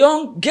our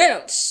young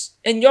girls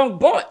and young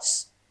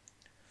boys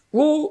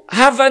who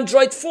have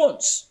Android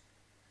phones,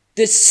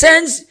 they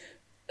send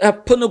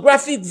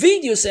pornographic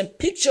videos and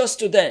pictures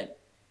to them.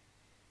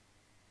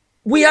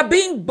 We are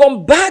being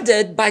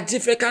bombarded by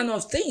different kind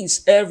of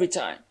things every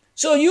time.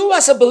 So you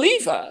as a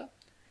believer,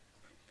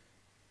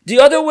 the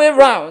other way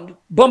around,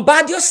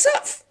 bombard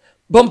yourself.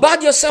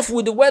 Bombard yourself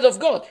with the word of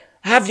God.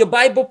 Have your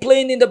Bible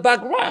playing in the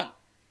background.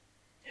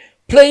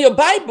 Play your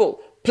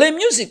Bible. Play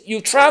music.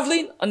 You're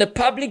traveling on a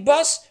public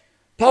bus,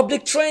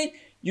 public train.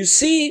 You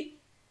see,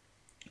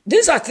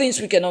 these are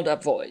things we cannot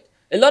avoid.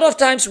 A lot of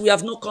times we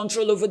have no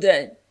control over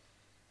them.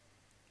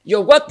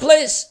 Your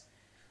workplace,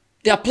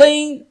 they are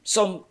playing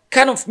some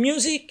kind of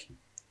music.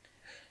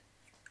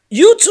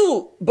 You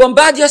too,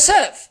 bombard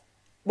yourself.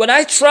 When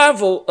I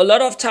travel, a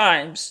lot of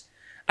times,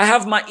 I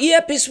have my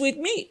earpiece with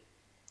me.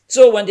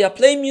 So when they are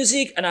playing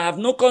music and I have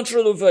no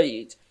control over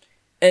it,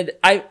 and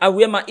I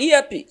wear my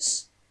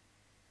earpiece.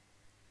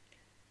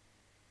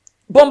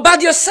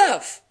 Bombard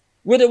yourself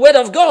with the word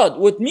of God,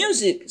 with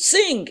music,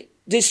 sing,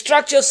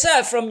 distract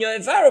yourself from your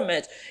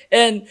environment,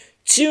 and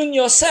tune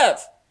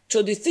yourself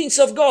to the things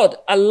of God.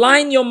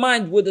 Align your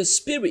mind with the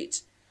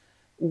Spirit.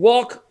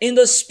 Walk in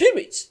the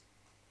Spirit.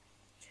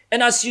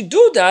 And as you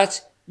do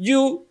that,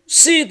 you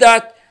see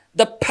that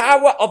the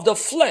power of the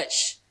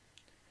flesh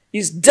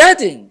is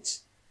deadened.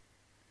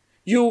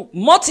 You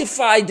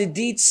mortify the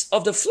deeds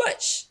of the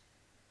flesh.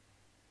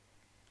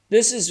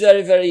 This is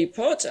very, very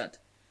important.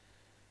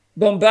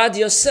 Bombard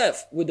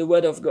yourself with the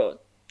word of God.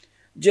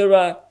 There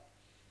are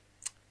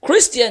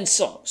Christian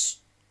songs,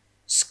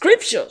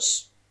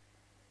 scriptures.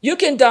 You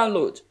can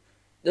download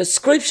the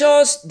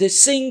scriptures, they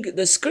sing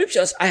the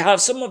scriptures. I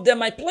have some of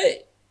them I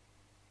play.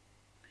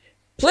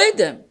 Play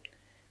them.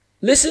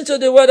 Listen to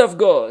the word of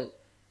God.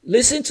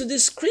 Listen to the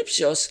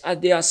scriptures as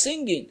they are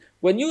singing.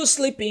 When you're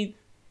sleeping,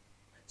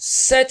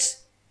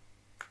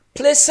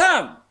 play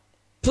Psalm.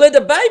 Play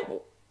the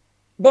Bible.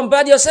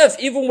 Bombard yourself.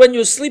 Even when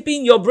you're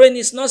sleeping, your brain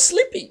is not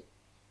sleeping.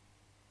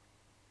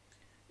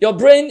 Your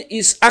brain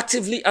is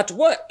actively at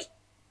work.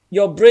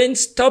 Your brain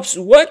stops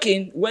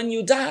working when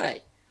you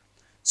die.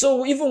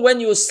 So even when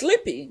you're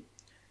sleeping,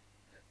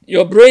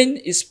 your brain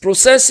is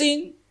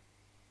processing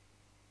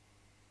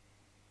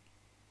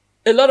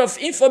a lot of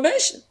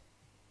information,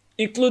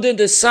 including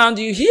the sound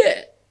you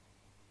hear.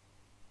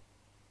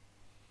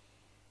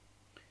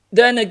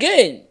 Then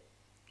again,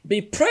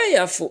 be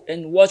prayerful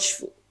and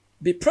watchful.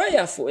 Be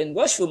prayerful and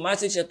watchful.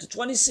 Matthew chapter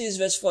 26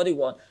 verse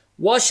 41.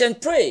 Watch and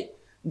pray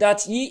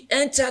that ye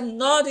enter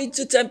not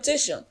into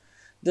temptation.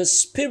 The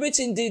spirit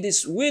indeed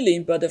is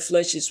willing, but the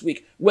flesh is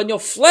weak. When your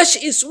flesh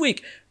is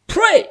weak,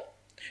 pray.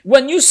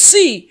 When you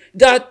see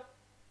that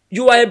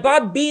you are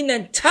about being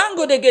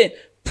entangled again,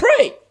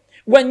 pray.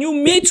 When you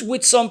meet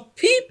with some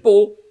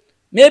people,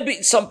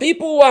 maybe some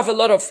people who have a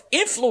lot of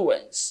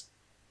influence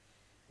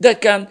that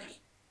can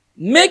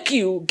make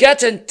you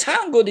get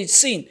entangled in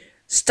sin,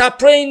 start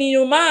praying in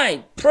your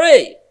mind.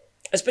 Pray.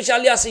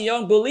 Especially as a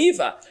young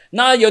believer.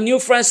 Now your new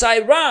friends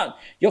are around.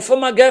 Your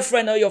former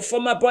girlfriend or your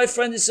former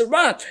boyfriend is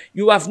around.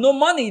 You have no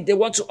money. They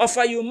want to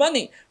offer you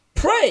money.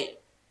 Pray.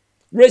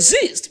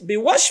 Resist. Be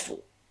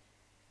watchful.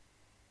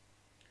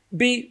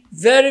 Be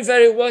very,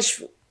 very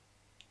watchful.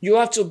 You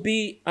have to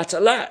be at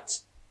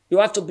alert. You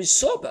have to be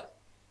sober.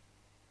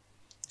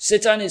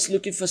 Satan is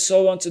looking for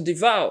someone to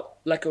devour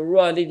like a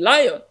roaring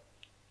lion.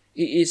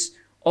 He is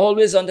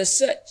always on the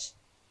search.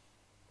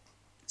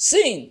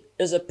 Sin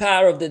is a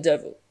power of the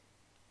devil.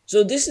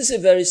 So this is a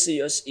very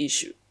serious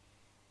issue.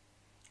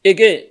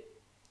 Again,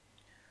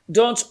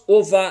 don't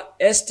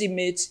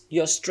overestimate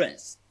your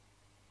strength.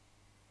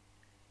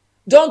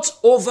 Don't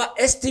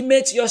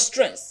overestimate your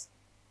strength.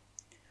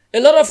 A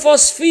lot of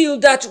us feel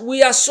that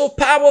we are so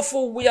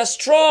powerful, we are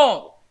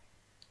strong.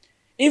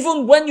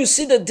 Even when you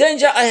see the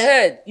danger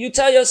ahead, you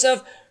tell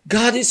yourself,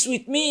 God is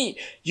with me.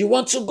 You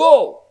want to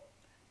go.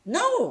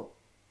 No.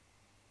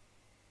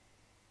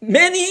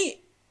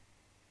 Many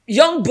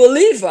young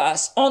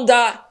believers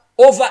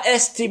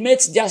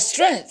overestimate their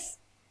strength.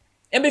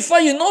 And before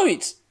you know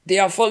it, they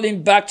are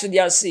falling back to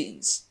their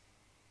sins.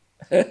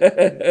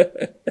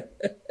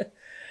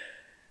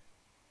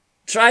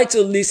 Try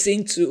to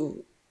listen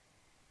to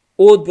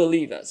old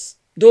believers,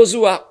 those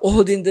who are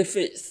old in the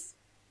faith.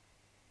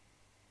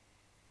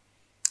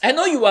 I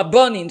know you are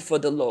burning for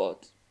the Lord,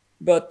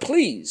 but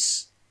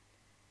please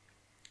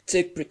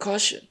take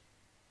precaution.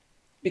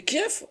 Be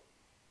careful.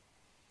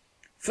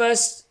 1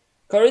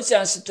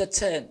 Corinthians chapter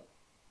 10,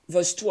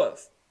 verse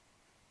 12.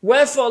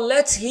 Wherefore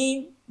let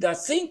him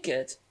that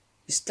thinketh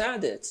he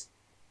standeth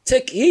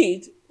take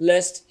heed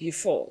lest he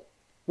fall.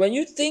 When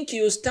you think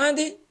you're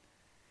standing,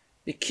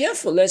 be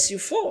careful lest you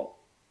fall.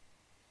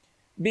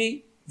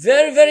 Be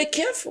very, very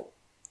careful.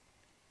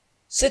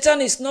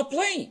 Satan is not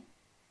playing.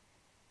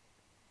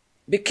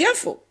 Be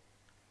careful.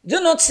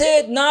 Do not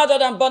say, now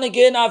that I'm born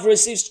again, I've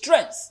received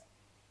strength.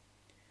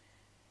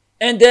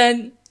 And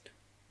then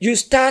you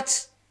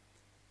start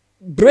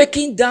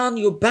breaking down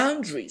your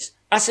boundaries.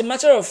 As a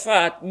matter of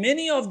fact,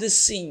 many of the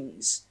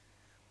sins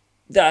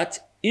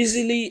that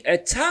easily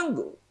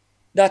entangle,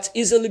 that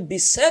easily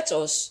beset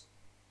us,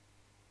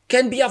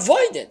 can be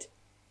avoided.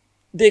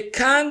 They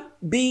can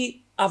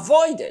be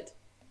avoided.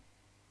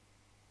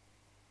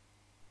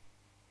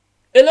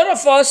 A lot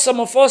of us, some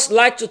of us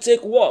like to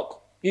take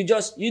walk. You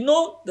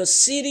know, the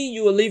city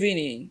you are living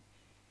in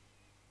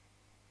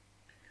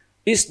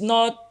is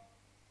not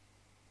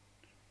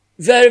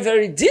very,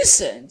 very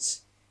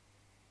decent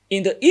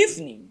in the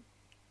evening.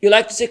 You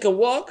like to take a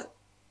walk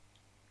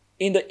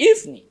in the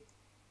evening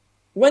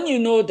when you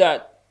know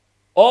that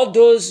all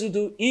those who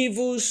do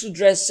evils, who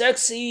dress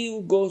sexy,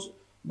 who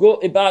go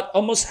about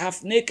almost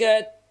half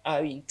naked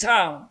are in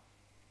town.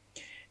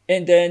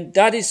 And then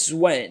that is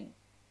when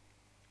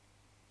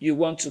you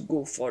want to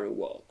go for a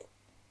walk.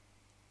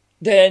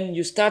 Then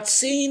you start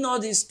seeing all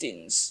these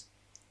things.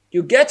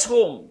 You get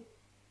home.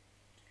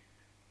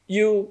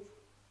 Your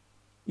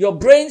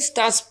brain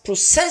starts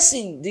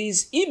processing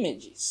these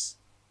images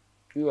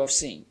you have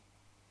seen.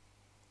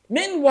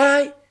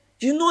 Meanwhile,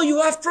 you know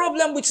you have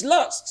problem with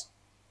lust.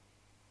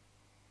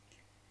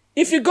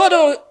 If you go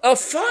to a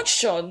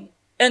function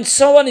and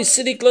someone is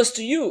sitting close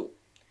to you,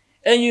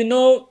 and you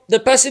know the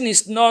person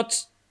is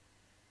not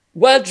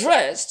well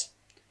dressed,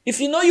 if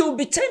you know you will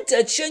be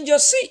tempted, change your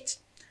seat.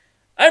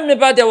 I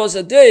remember there was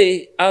a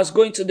day I was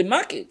going to the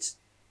market,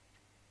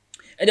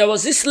 and there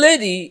was this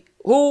lady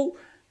who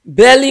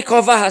barely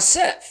covered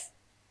herself.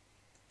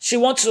 She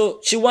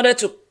wanted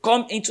to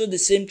come into the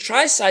same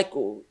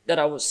tricycle that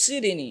I was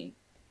sitting in.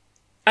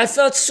 I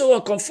felt so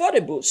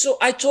uncomfortable. So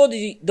I told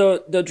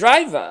the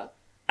driver,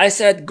 I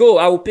said, go,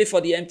 I will pay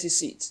for the empty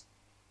seat.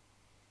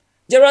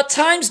 There are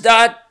times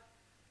that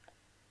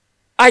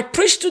I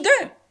preach to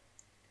them.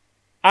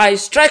 I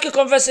strike a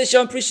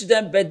conversation, preach to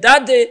them, but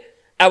that day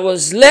I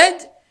was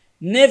led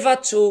never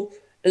to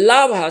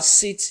allow her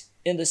sit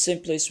in the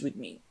same place with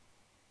me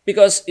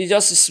because it's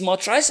just a small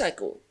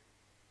tricycle.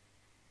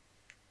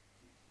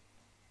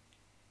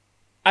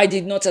 I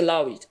did not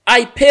allow it.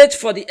 I paid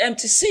for the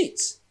empty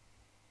seat.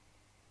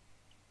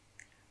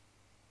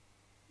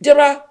 There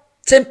are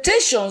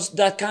temptations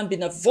that can be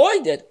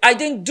avoided. I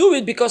didn't do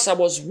it because I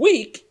was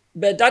weak,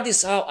 but that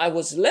is how I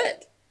was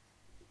led.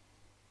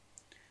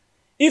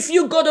 If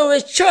you go to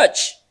a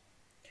church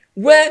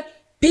where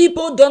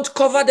people don't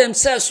cover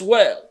themselves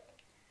well,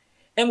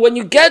 and when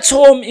you get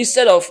home,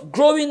 instead of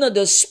growing in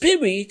the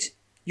spirit,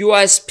 you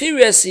are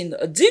experiencing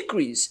a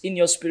decrease in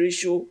your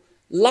spiritual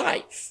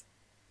life.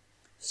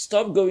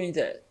 Stop going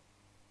there.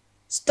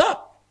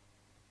 Stop.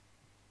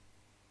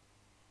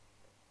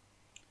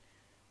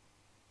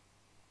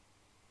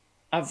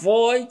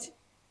 Avoid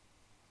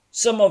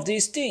some of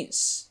these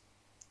things.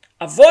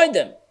 Avoid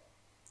them,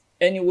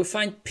 and you will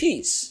find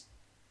peace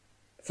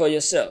for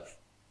yourself.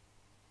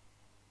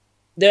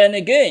 Then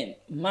again,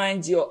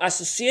 mind your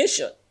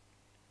association.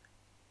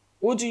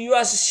 Who do you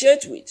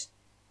associate with?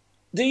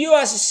 Do you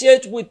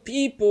associate with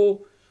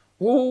people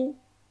who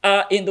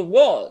are in the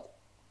world,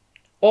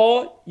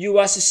 or you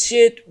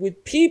associate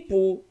with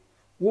people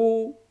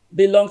who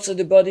belong to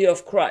the body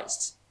of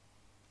Christ?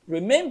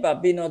 Remember,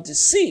 be not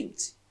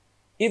deceived.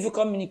 Evil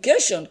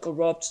communication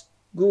corrupts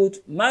good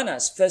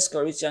manners. 1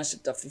 Corinthians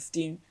chapter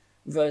 15,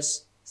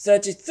 verse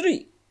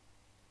 33.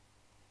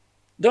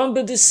 Don't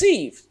be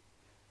deceived.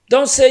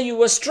 Don't say you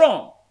were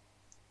strong,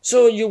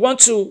 so you want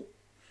to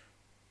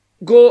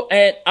go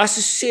and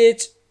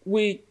associate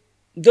with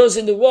those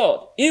in the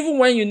world. Even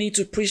when you need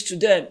to preach to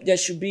them, there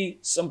should be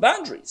some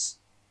boundaries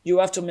you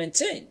have to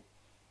maintain.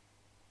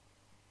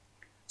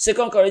 2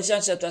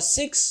 Corinthians chapter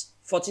 6,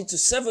 14 to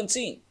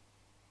 17.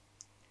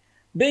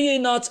 Be ye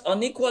not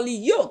unequally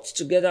yoked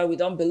together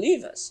with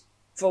unbelievers.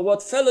 For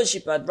what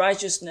fellowship had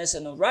righteousness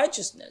and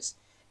unrighteousness,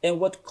 and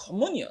what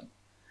communion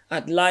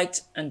had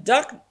light and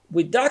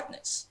with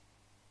darkness?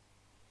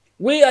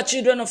 We are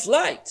children of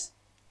light,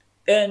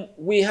 and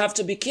we have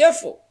to be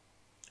careful.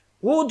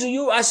 Who do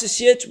you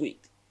associate with?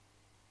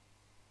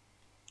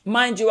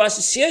 Mind your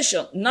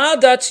association. Now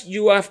that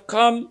you have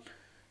come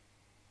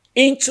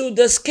into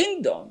this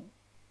kingdom,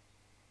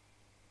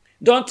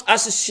 don't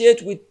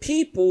associate with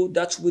people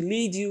that will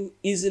lead you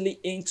easily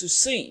into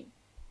sin.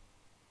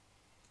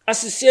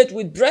 Associate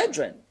with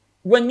brethren.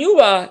 When you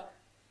are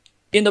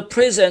in the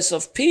presence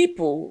of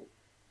people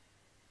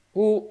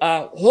who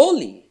are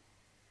holy,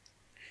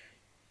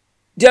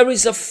 there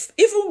is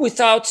even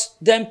without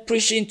them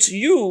preaching to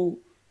you,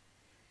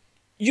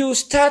 you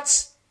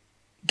start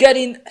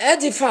getting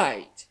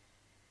edified.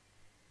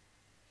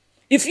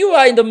 If you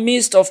are in the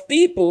midst of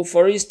people,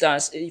 for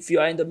instance, if you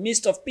are in the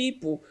midst of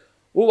people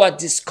who are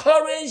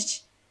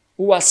discouraged,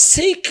 who are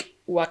sick,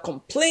 who are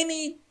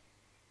complaining,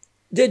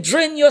 they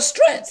drain your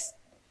strength.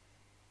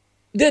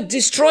 They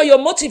destroy your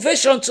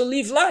motivation to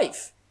live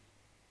life.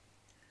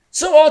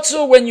 So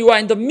also when you are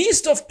in the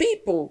midst of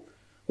people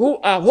who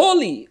are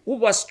holy,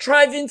 who are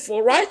striving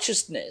for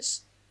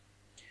righteousness,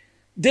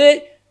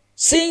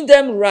 seeing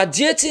them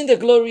radiating the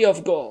glory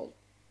of God,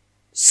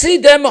 see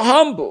them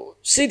humble,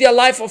 see their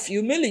life of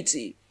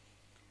humility,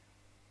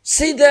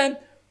 see them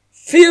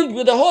filled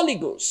with the Holy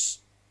Ghost.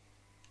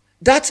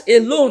 That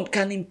alone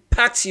can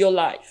impact your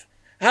life.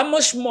 How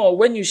much more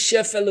when you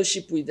share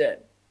fellowship with them?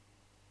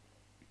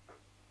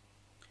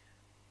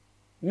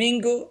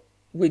 Mingle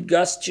with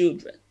God's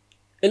children.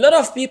 A lot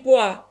of people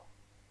are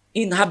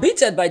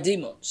inhabited by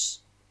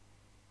demons.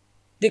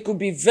 They could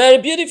be very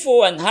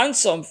beautiful and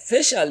handsome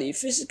facially,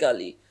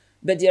 physically,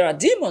 but there are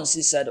demons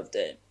inside of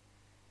them.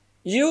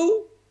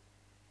 You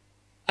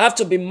have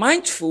to be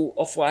mindful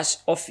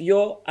of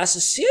your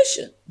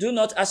association. Do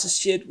not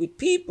associate with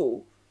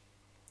people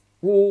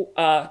who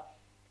are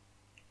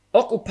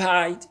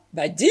occupied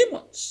by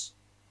demons.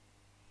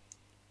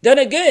 Then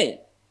again,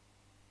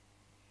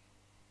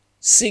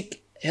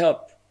 seek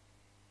help.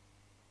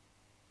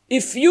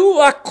 If you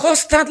are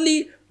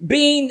constantly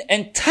being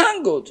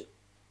entangled,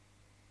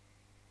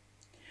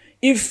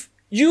 if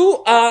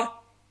you are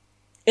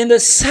in the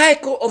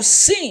cycle of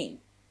sin,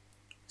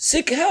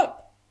 seek help.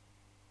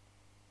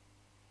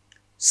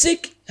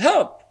 Seek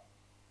help.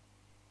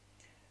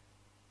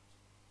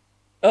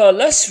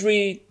 Let's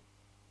read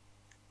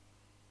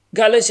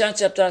Galatians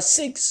chapter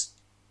 6,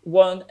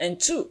 1 and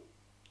 2.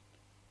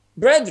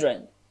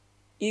 Brethren,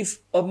 if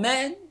a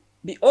man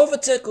be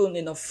overtaken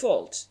in a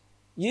fault,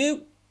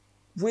 you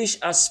which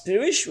are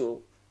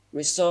spiritual,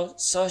 restore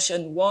such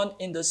an one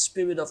in the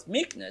spirit of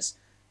meekness,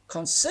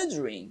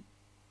 considering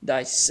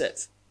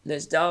thyself,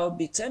 lest thou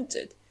be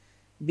tempted.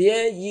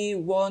 Bear ye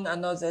one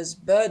another's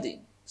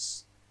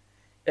burdens,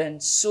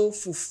 and so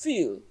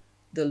fulfill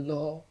the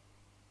law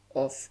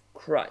of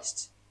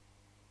Christ.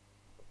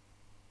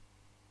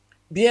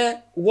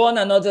 Bear one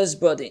another's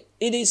burden.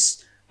 It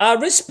is our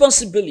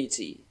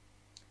responsibility,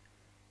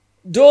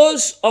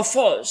 those of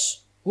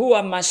us who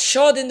are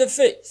matured in the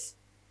faith,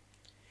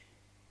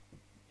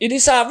 it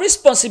is our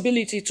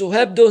responsibility to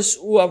help those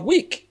who are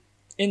weak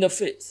in the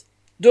faith,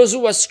 those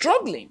who are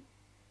struggling.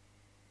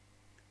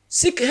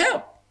 Seek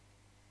help.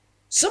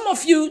 Some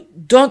of you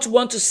don't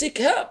want to seek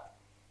help.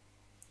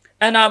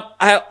 And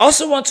I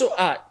also want to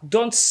add,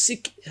 don't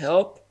seek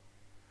help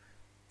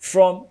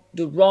from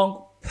the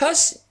wrong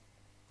person.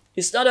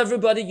 It's not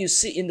everybody you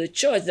see in the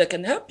church that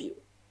can help you.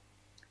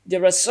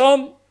 There are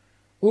some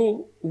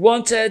who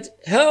wanted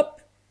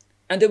help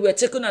and they were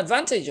taken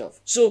advantage of.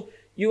 So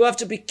you have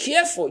to be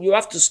careful. You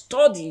have to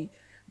study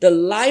the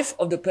life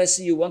of the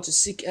person you want to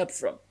seek help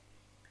from.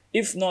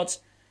 If not,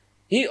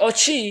 he or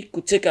she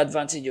could take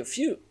advantage of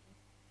you.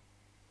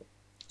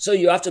 So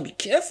you have to be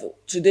careful.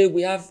 Today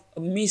we have a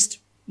mixed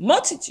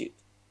multitude.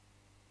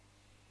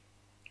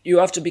 You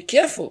have to be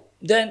careful.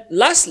 Then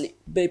lastly,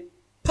 be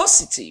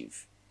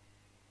positive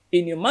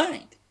in your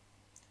mind.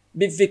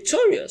 Be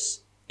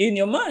victorious in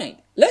your mind.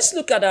 Let's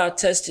look at our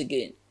text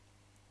again.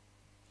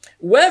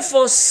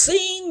 Wherefore,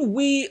 seeing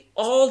we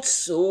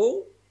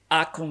also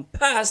are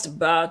compassed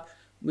about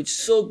with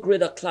so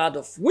great a cloud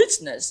of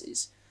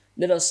witnesses,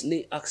 let us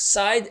lay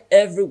aside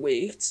every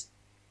weight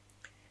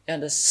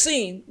and the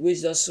sin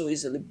which does so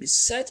easily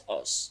beset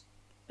us,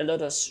 and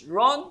let us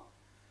run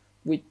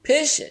with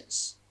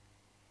patience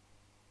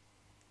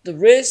the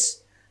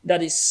race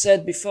that is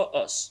set before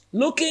us,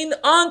 looking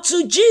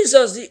unto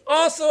Jesus, the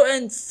author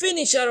and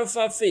finisher of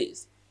our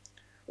faith,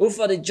 who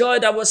for the joy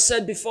that was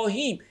set before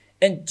him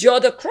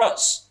endured the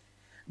cross,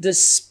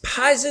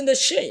 despising the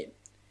shame,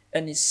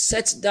 and is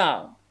set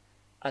down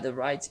at the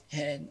right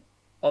hand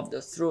of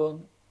the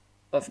throne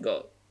of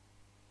God.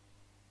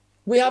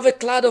 We have a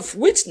cloud of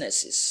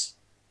witnesses.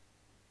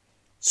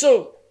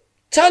 So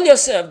tell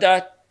yourself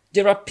that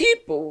there are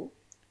people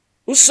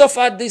who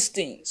suffered these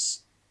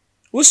things,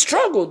 who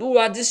struggled, who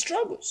had these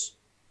struggles.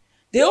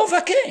 They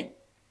overcame.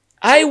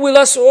 I will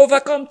also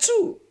overcome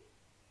too.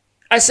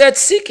 I said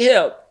seek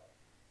help.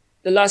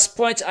 The last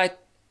point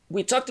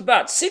we talked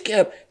about, seek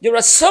help. There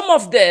are some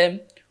of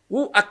them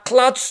who are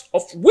clouds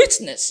of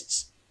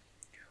witnesses,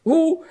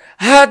 who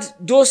had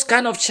those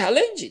kind of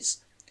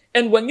challenges.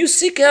 And when you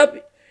seek help,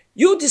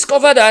 you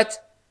discover that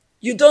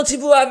you don't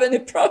even have any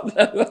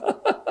problem.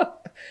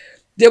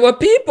 There were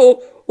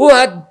people who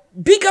had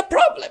bigger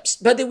problems,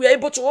 but they were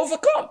able to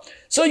overcome.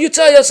 So you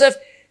tell yourself,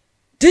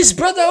 this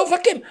brother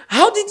overcame.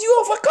 How did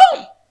you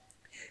overcome?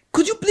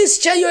 Could you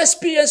please share your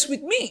experience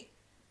with me?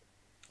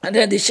 And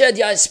then they shared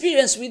their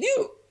experience with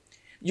you.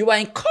 You are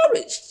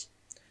encouraged.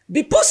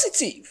 Be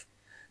positive.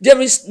 There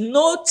is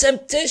no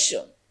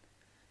temptation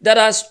that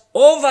has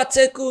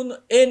overtaken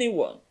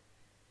anyone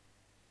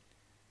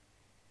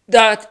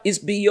that is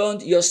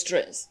beyond your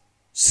strength.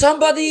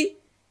 Somebody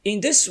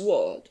in this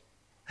world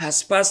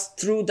has passed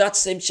through that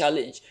same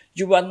challenge.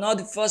 You are not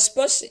the first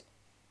person.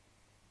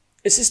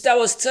 A sister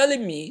was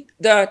telling me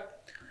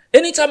that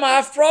anytime I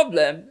have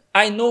problem,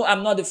 I know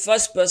I'm not the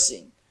first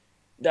person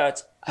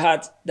that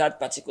had that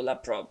particular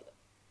problem.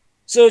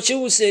 So she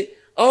would say,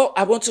 oh,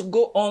 I want to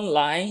go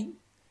online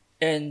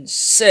and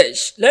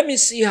search. Let me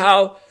see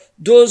how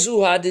those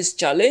who had these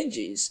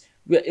challenges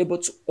were able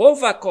to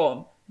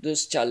overcome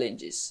those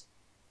challenges.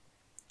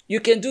 You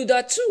can do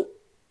that too.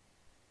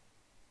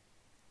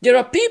 There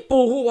are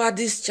people who had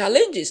these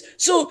challenges.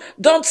 So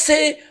don't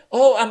say,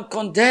 oh, I'm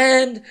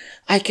condemned,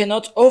 I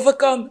cannot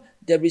overcome.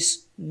 There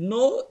is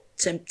no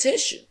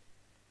temptation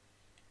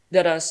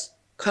that has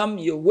come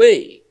your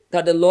way,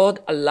 that the Lord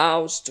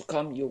allows to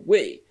come your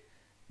way,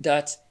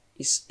 that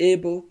is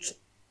able to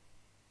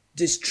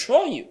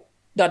destroy you,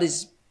 that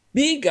is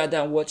bigger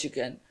than what you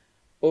can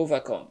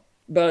overcome.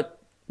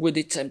 But with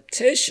the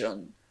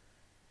temptation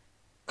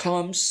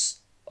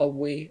comes a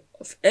way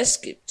of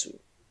escape too.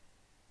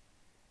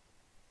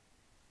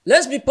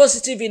 Let's be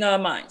positive in our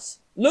minds.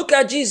 Look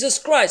at Jesus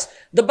Christ.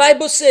 The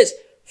Bible says,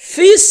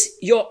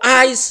 feast your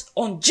eyes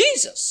on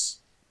Jesus,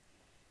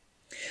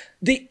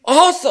 the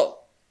author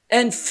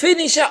and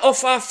finisher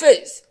of our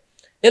faith.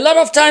 A lot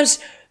of times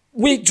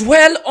we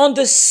dwell on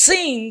the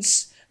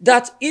sins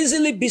that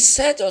easily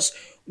beset us.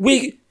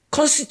 We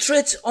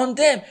concentrate on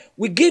them.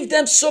 We give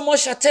them so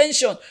much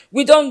attention.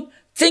 We don't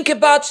think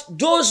about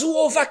those who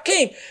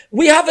overcame.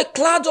 We have a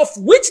cloud of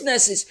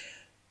witnesses.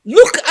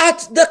 Look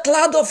at the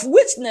cloud of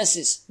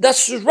witnesses that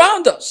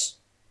surround us.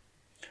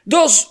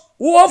 Those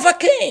who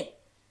overcame.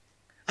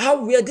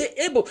 How were they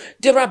able?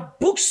 There are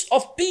books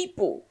of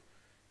people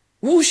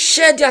who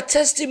share their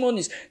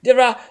testimonies. There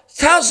are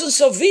thousands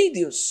of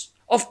videos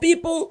of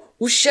people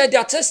who share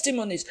their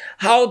testimonies,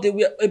 how they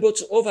were able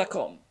to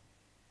overcome.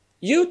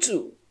 You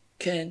too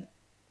can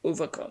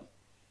overcome.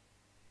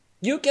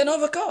 You can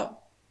overcome.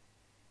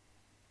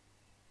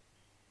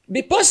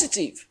 Be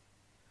positive.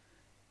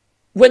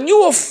 When you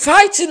are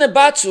fighting a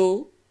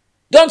battle,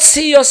 don't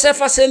see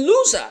yourself as a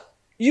loser.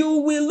 You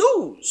will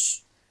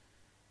lose.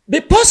 Be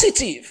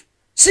positive.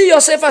 See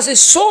yourself as a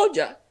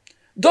soldier.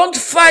 Don't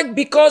fight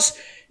because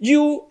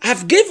you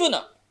have given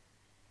up,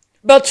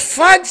 but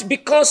fight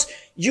because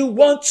you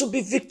want to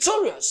be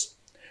victorious.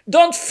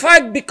 Don't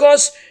fight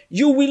because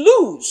you will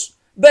lose,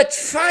 but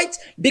fight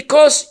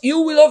because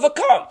you will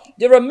overcome.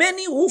 There are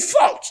many who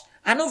fought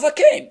and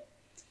overcame.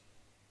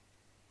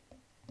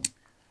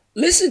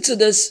 Listen to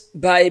this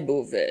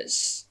Bible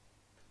verse.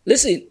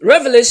 Listen,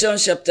 Revelation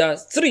chapter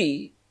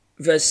 3,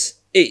 verse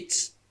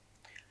 8.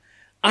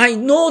 I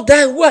know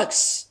thy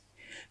works.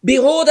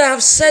 Behold, I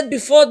have set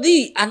before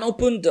thee an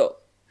open door,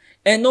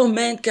 and no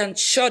man can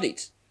shut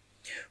it.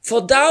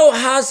 For thou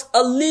hast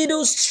a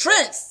little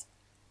strength.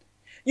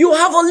 You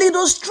have a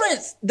little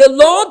strength. The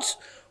Lord,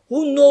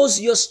 who knows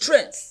your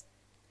strength,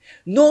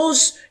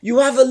 knows you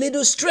have a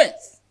little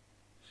strength,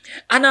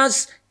 and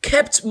has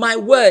kept my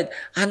word,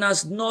 and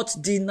has not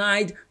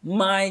denied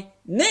my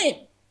name.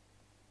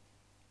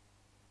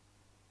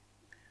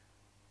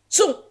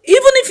 So even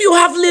if you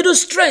have little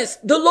strength,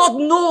 the Lord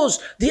knows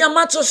the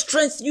amount of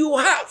strength you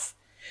have.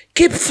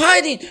 Keep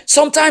fighting.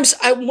 Sometimes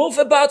I move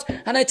about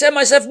and I tell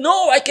myself,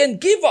 no, I can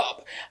give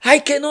up. I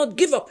cannot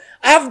give up.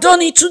 I have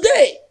done it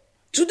today.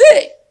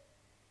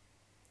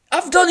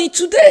 I've done it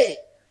today.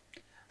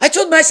 I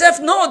told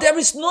myself, no, there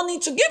is no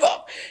need to give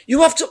up.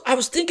 I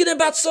was thinking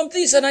about some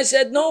things and I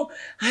said, no,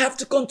 I have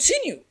to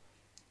continue.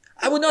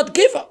 I will not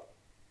give up.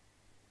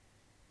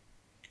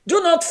 Do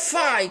not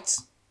fight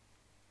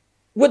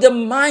with the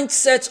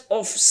mindset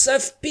of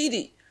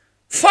self-pity.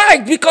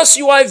 Fight because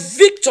you are a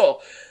victor.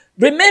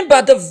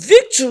 Remember, the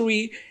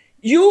victory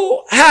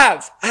you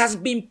have has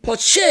been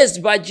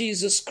purchased by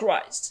Jesus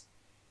Christ.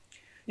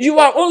 You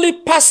are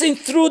only passing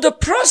through the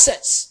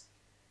process.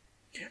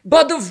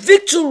 But the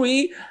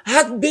victory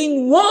has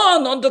been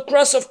won on the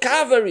cross of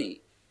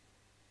Calvary.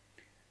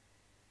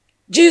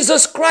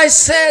 Jesus Christ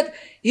said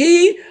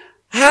he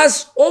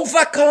has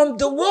overcome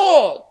the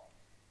world.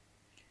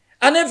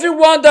 And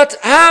everyone that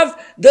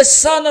have the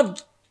Son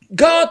of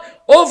God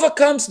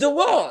overcomes the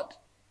world.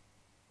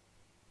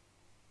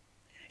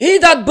 He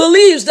that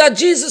believes that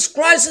Jesus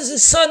Christ is the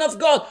Son of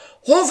God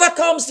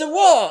overcomes the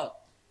world.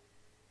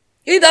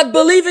 He that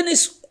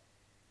believes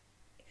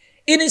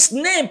in his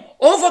name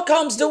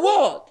overcomes the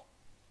world.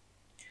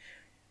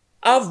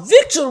 Our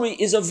victory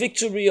is a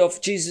victory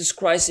of Jesus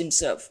Christ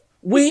himself.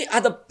 We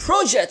are the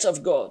project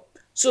of God,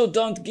 so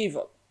don't give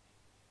up.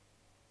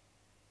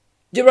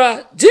 There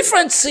are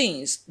different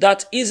sins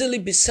that easily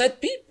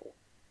beset people.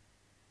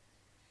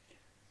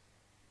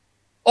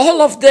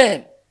 All of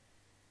them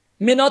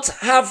may not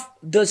have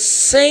the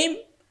same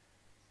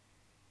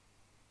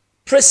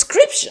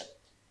prescription.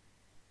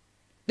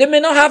 They may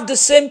not have the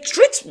same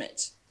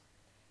treatment.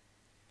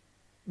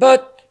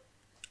 But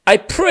I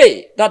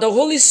pray that the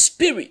Holy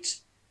Spirit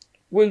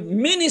will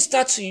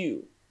minister to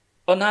you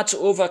on how to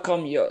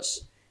overcome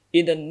yours.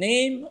 In the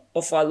name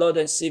of our Lord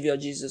and Savior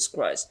Jesus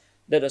Christ,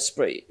 let us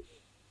pray.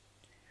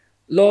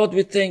 Lord,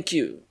 we thank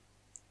you.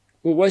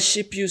 We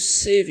worship you,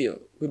 Savior.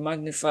 We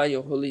magnify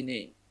your holy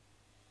name.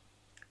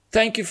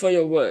 Thank you for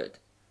your word.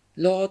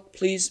 Lord,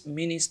 please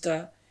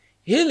minister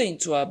healing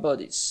to our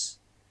bodies,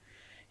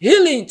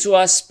 healing to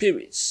our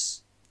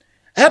spirits.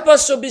 Help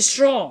us to be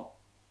strong,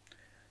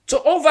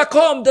 to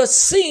overcome the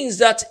sins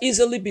that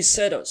easily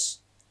beset us.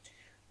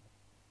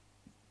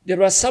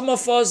 There are some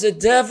of us, the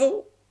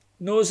devil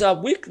knows our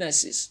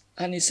weaknesses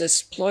and is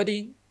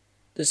exploiting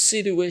the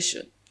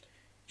situation,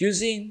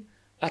 using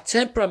our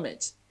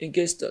temperament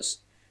against us,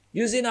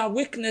 using our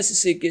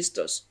weaknesses against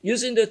us,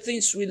 using the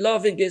things we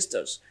love against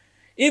us,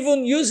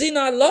 even using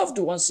our loved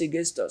ones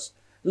against us.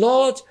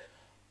 Lord,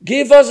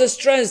 give us the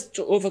strength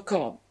to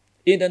overcome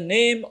in the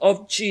name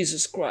of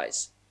Jesus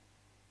Christ.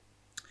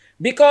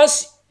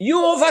 Because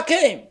you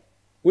overcame,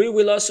 we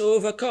will also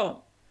overcome.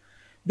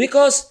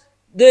 Because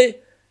the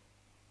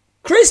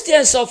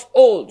Christians of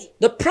old,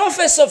 the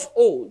prophets of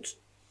old,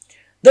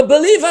 the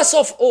believers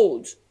of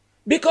old,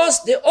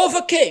 because they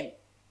overcame,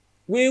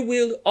 we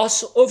will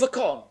also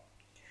overcome.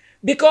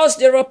 Because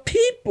there are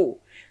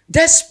people,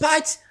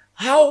 despite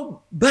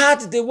how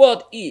bad the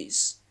world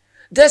is,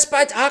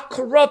 despite how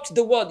corrupt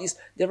the world is,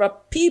 there are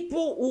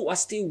people who are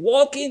still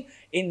walking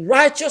in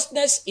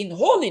righteousness, in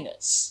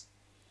holiness.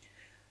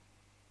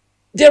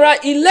 There are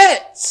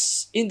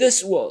elects in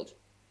this world.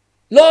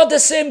 Lord, the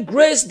same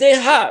grace they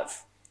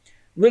have,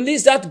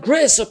 release that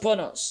grace upon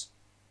us.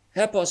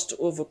 Help us to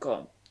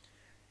overcome.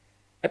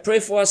 I pray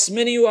for as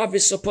many who have been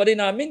supporting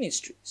our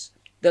ministries,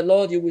 the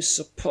Lord, you will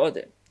support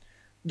them.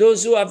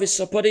 Those who have been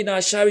supporting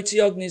our charity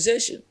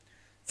organization,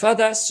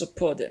 Father,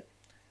 support them.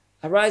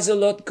 Arise, O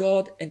Lord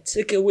God, and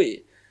take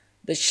away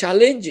the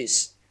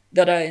challenges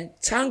that are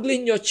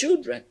entangling your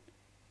children.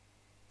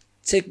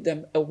 Take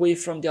them away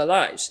from their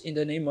lives in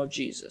the name of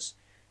Jesus.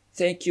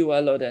 Thank you,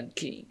 our Lord and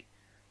King.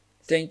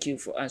 Thank you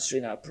for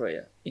answering our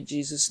prayer. In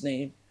Jesus'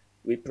 name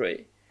we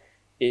pray.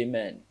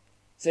 Amen.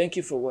 Thank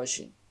you for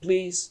watching.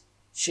 Please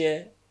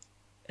share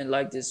and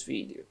like this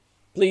video.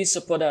 Please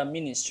support our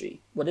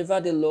ministry.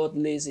 Whatever the Lord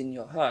lays in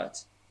your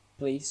heart,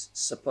 please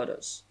support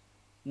us.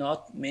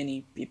 Not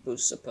many people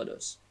support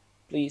us.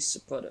 Please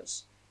support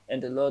us.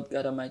 And the Lord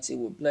God Almighty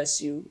will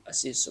bless you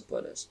as you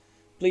support us.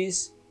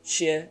 Please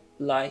share,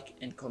 like,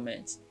 and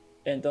comment.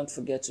 And don't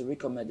forget to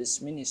recommend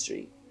this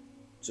ministry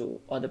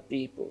to other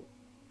people.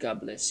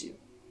 God bless you.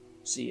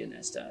 See you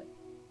next time.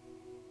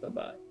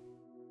 Bye-bye.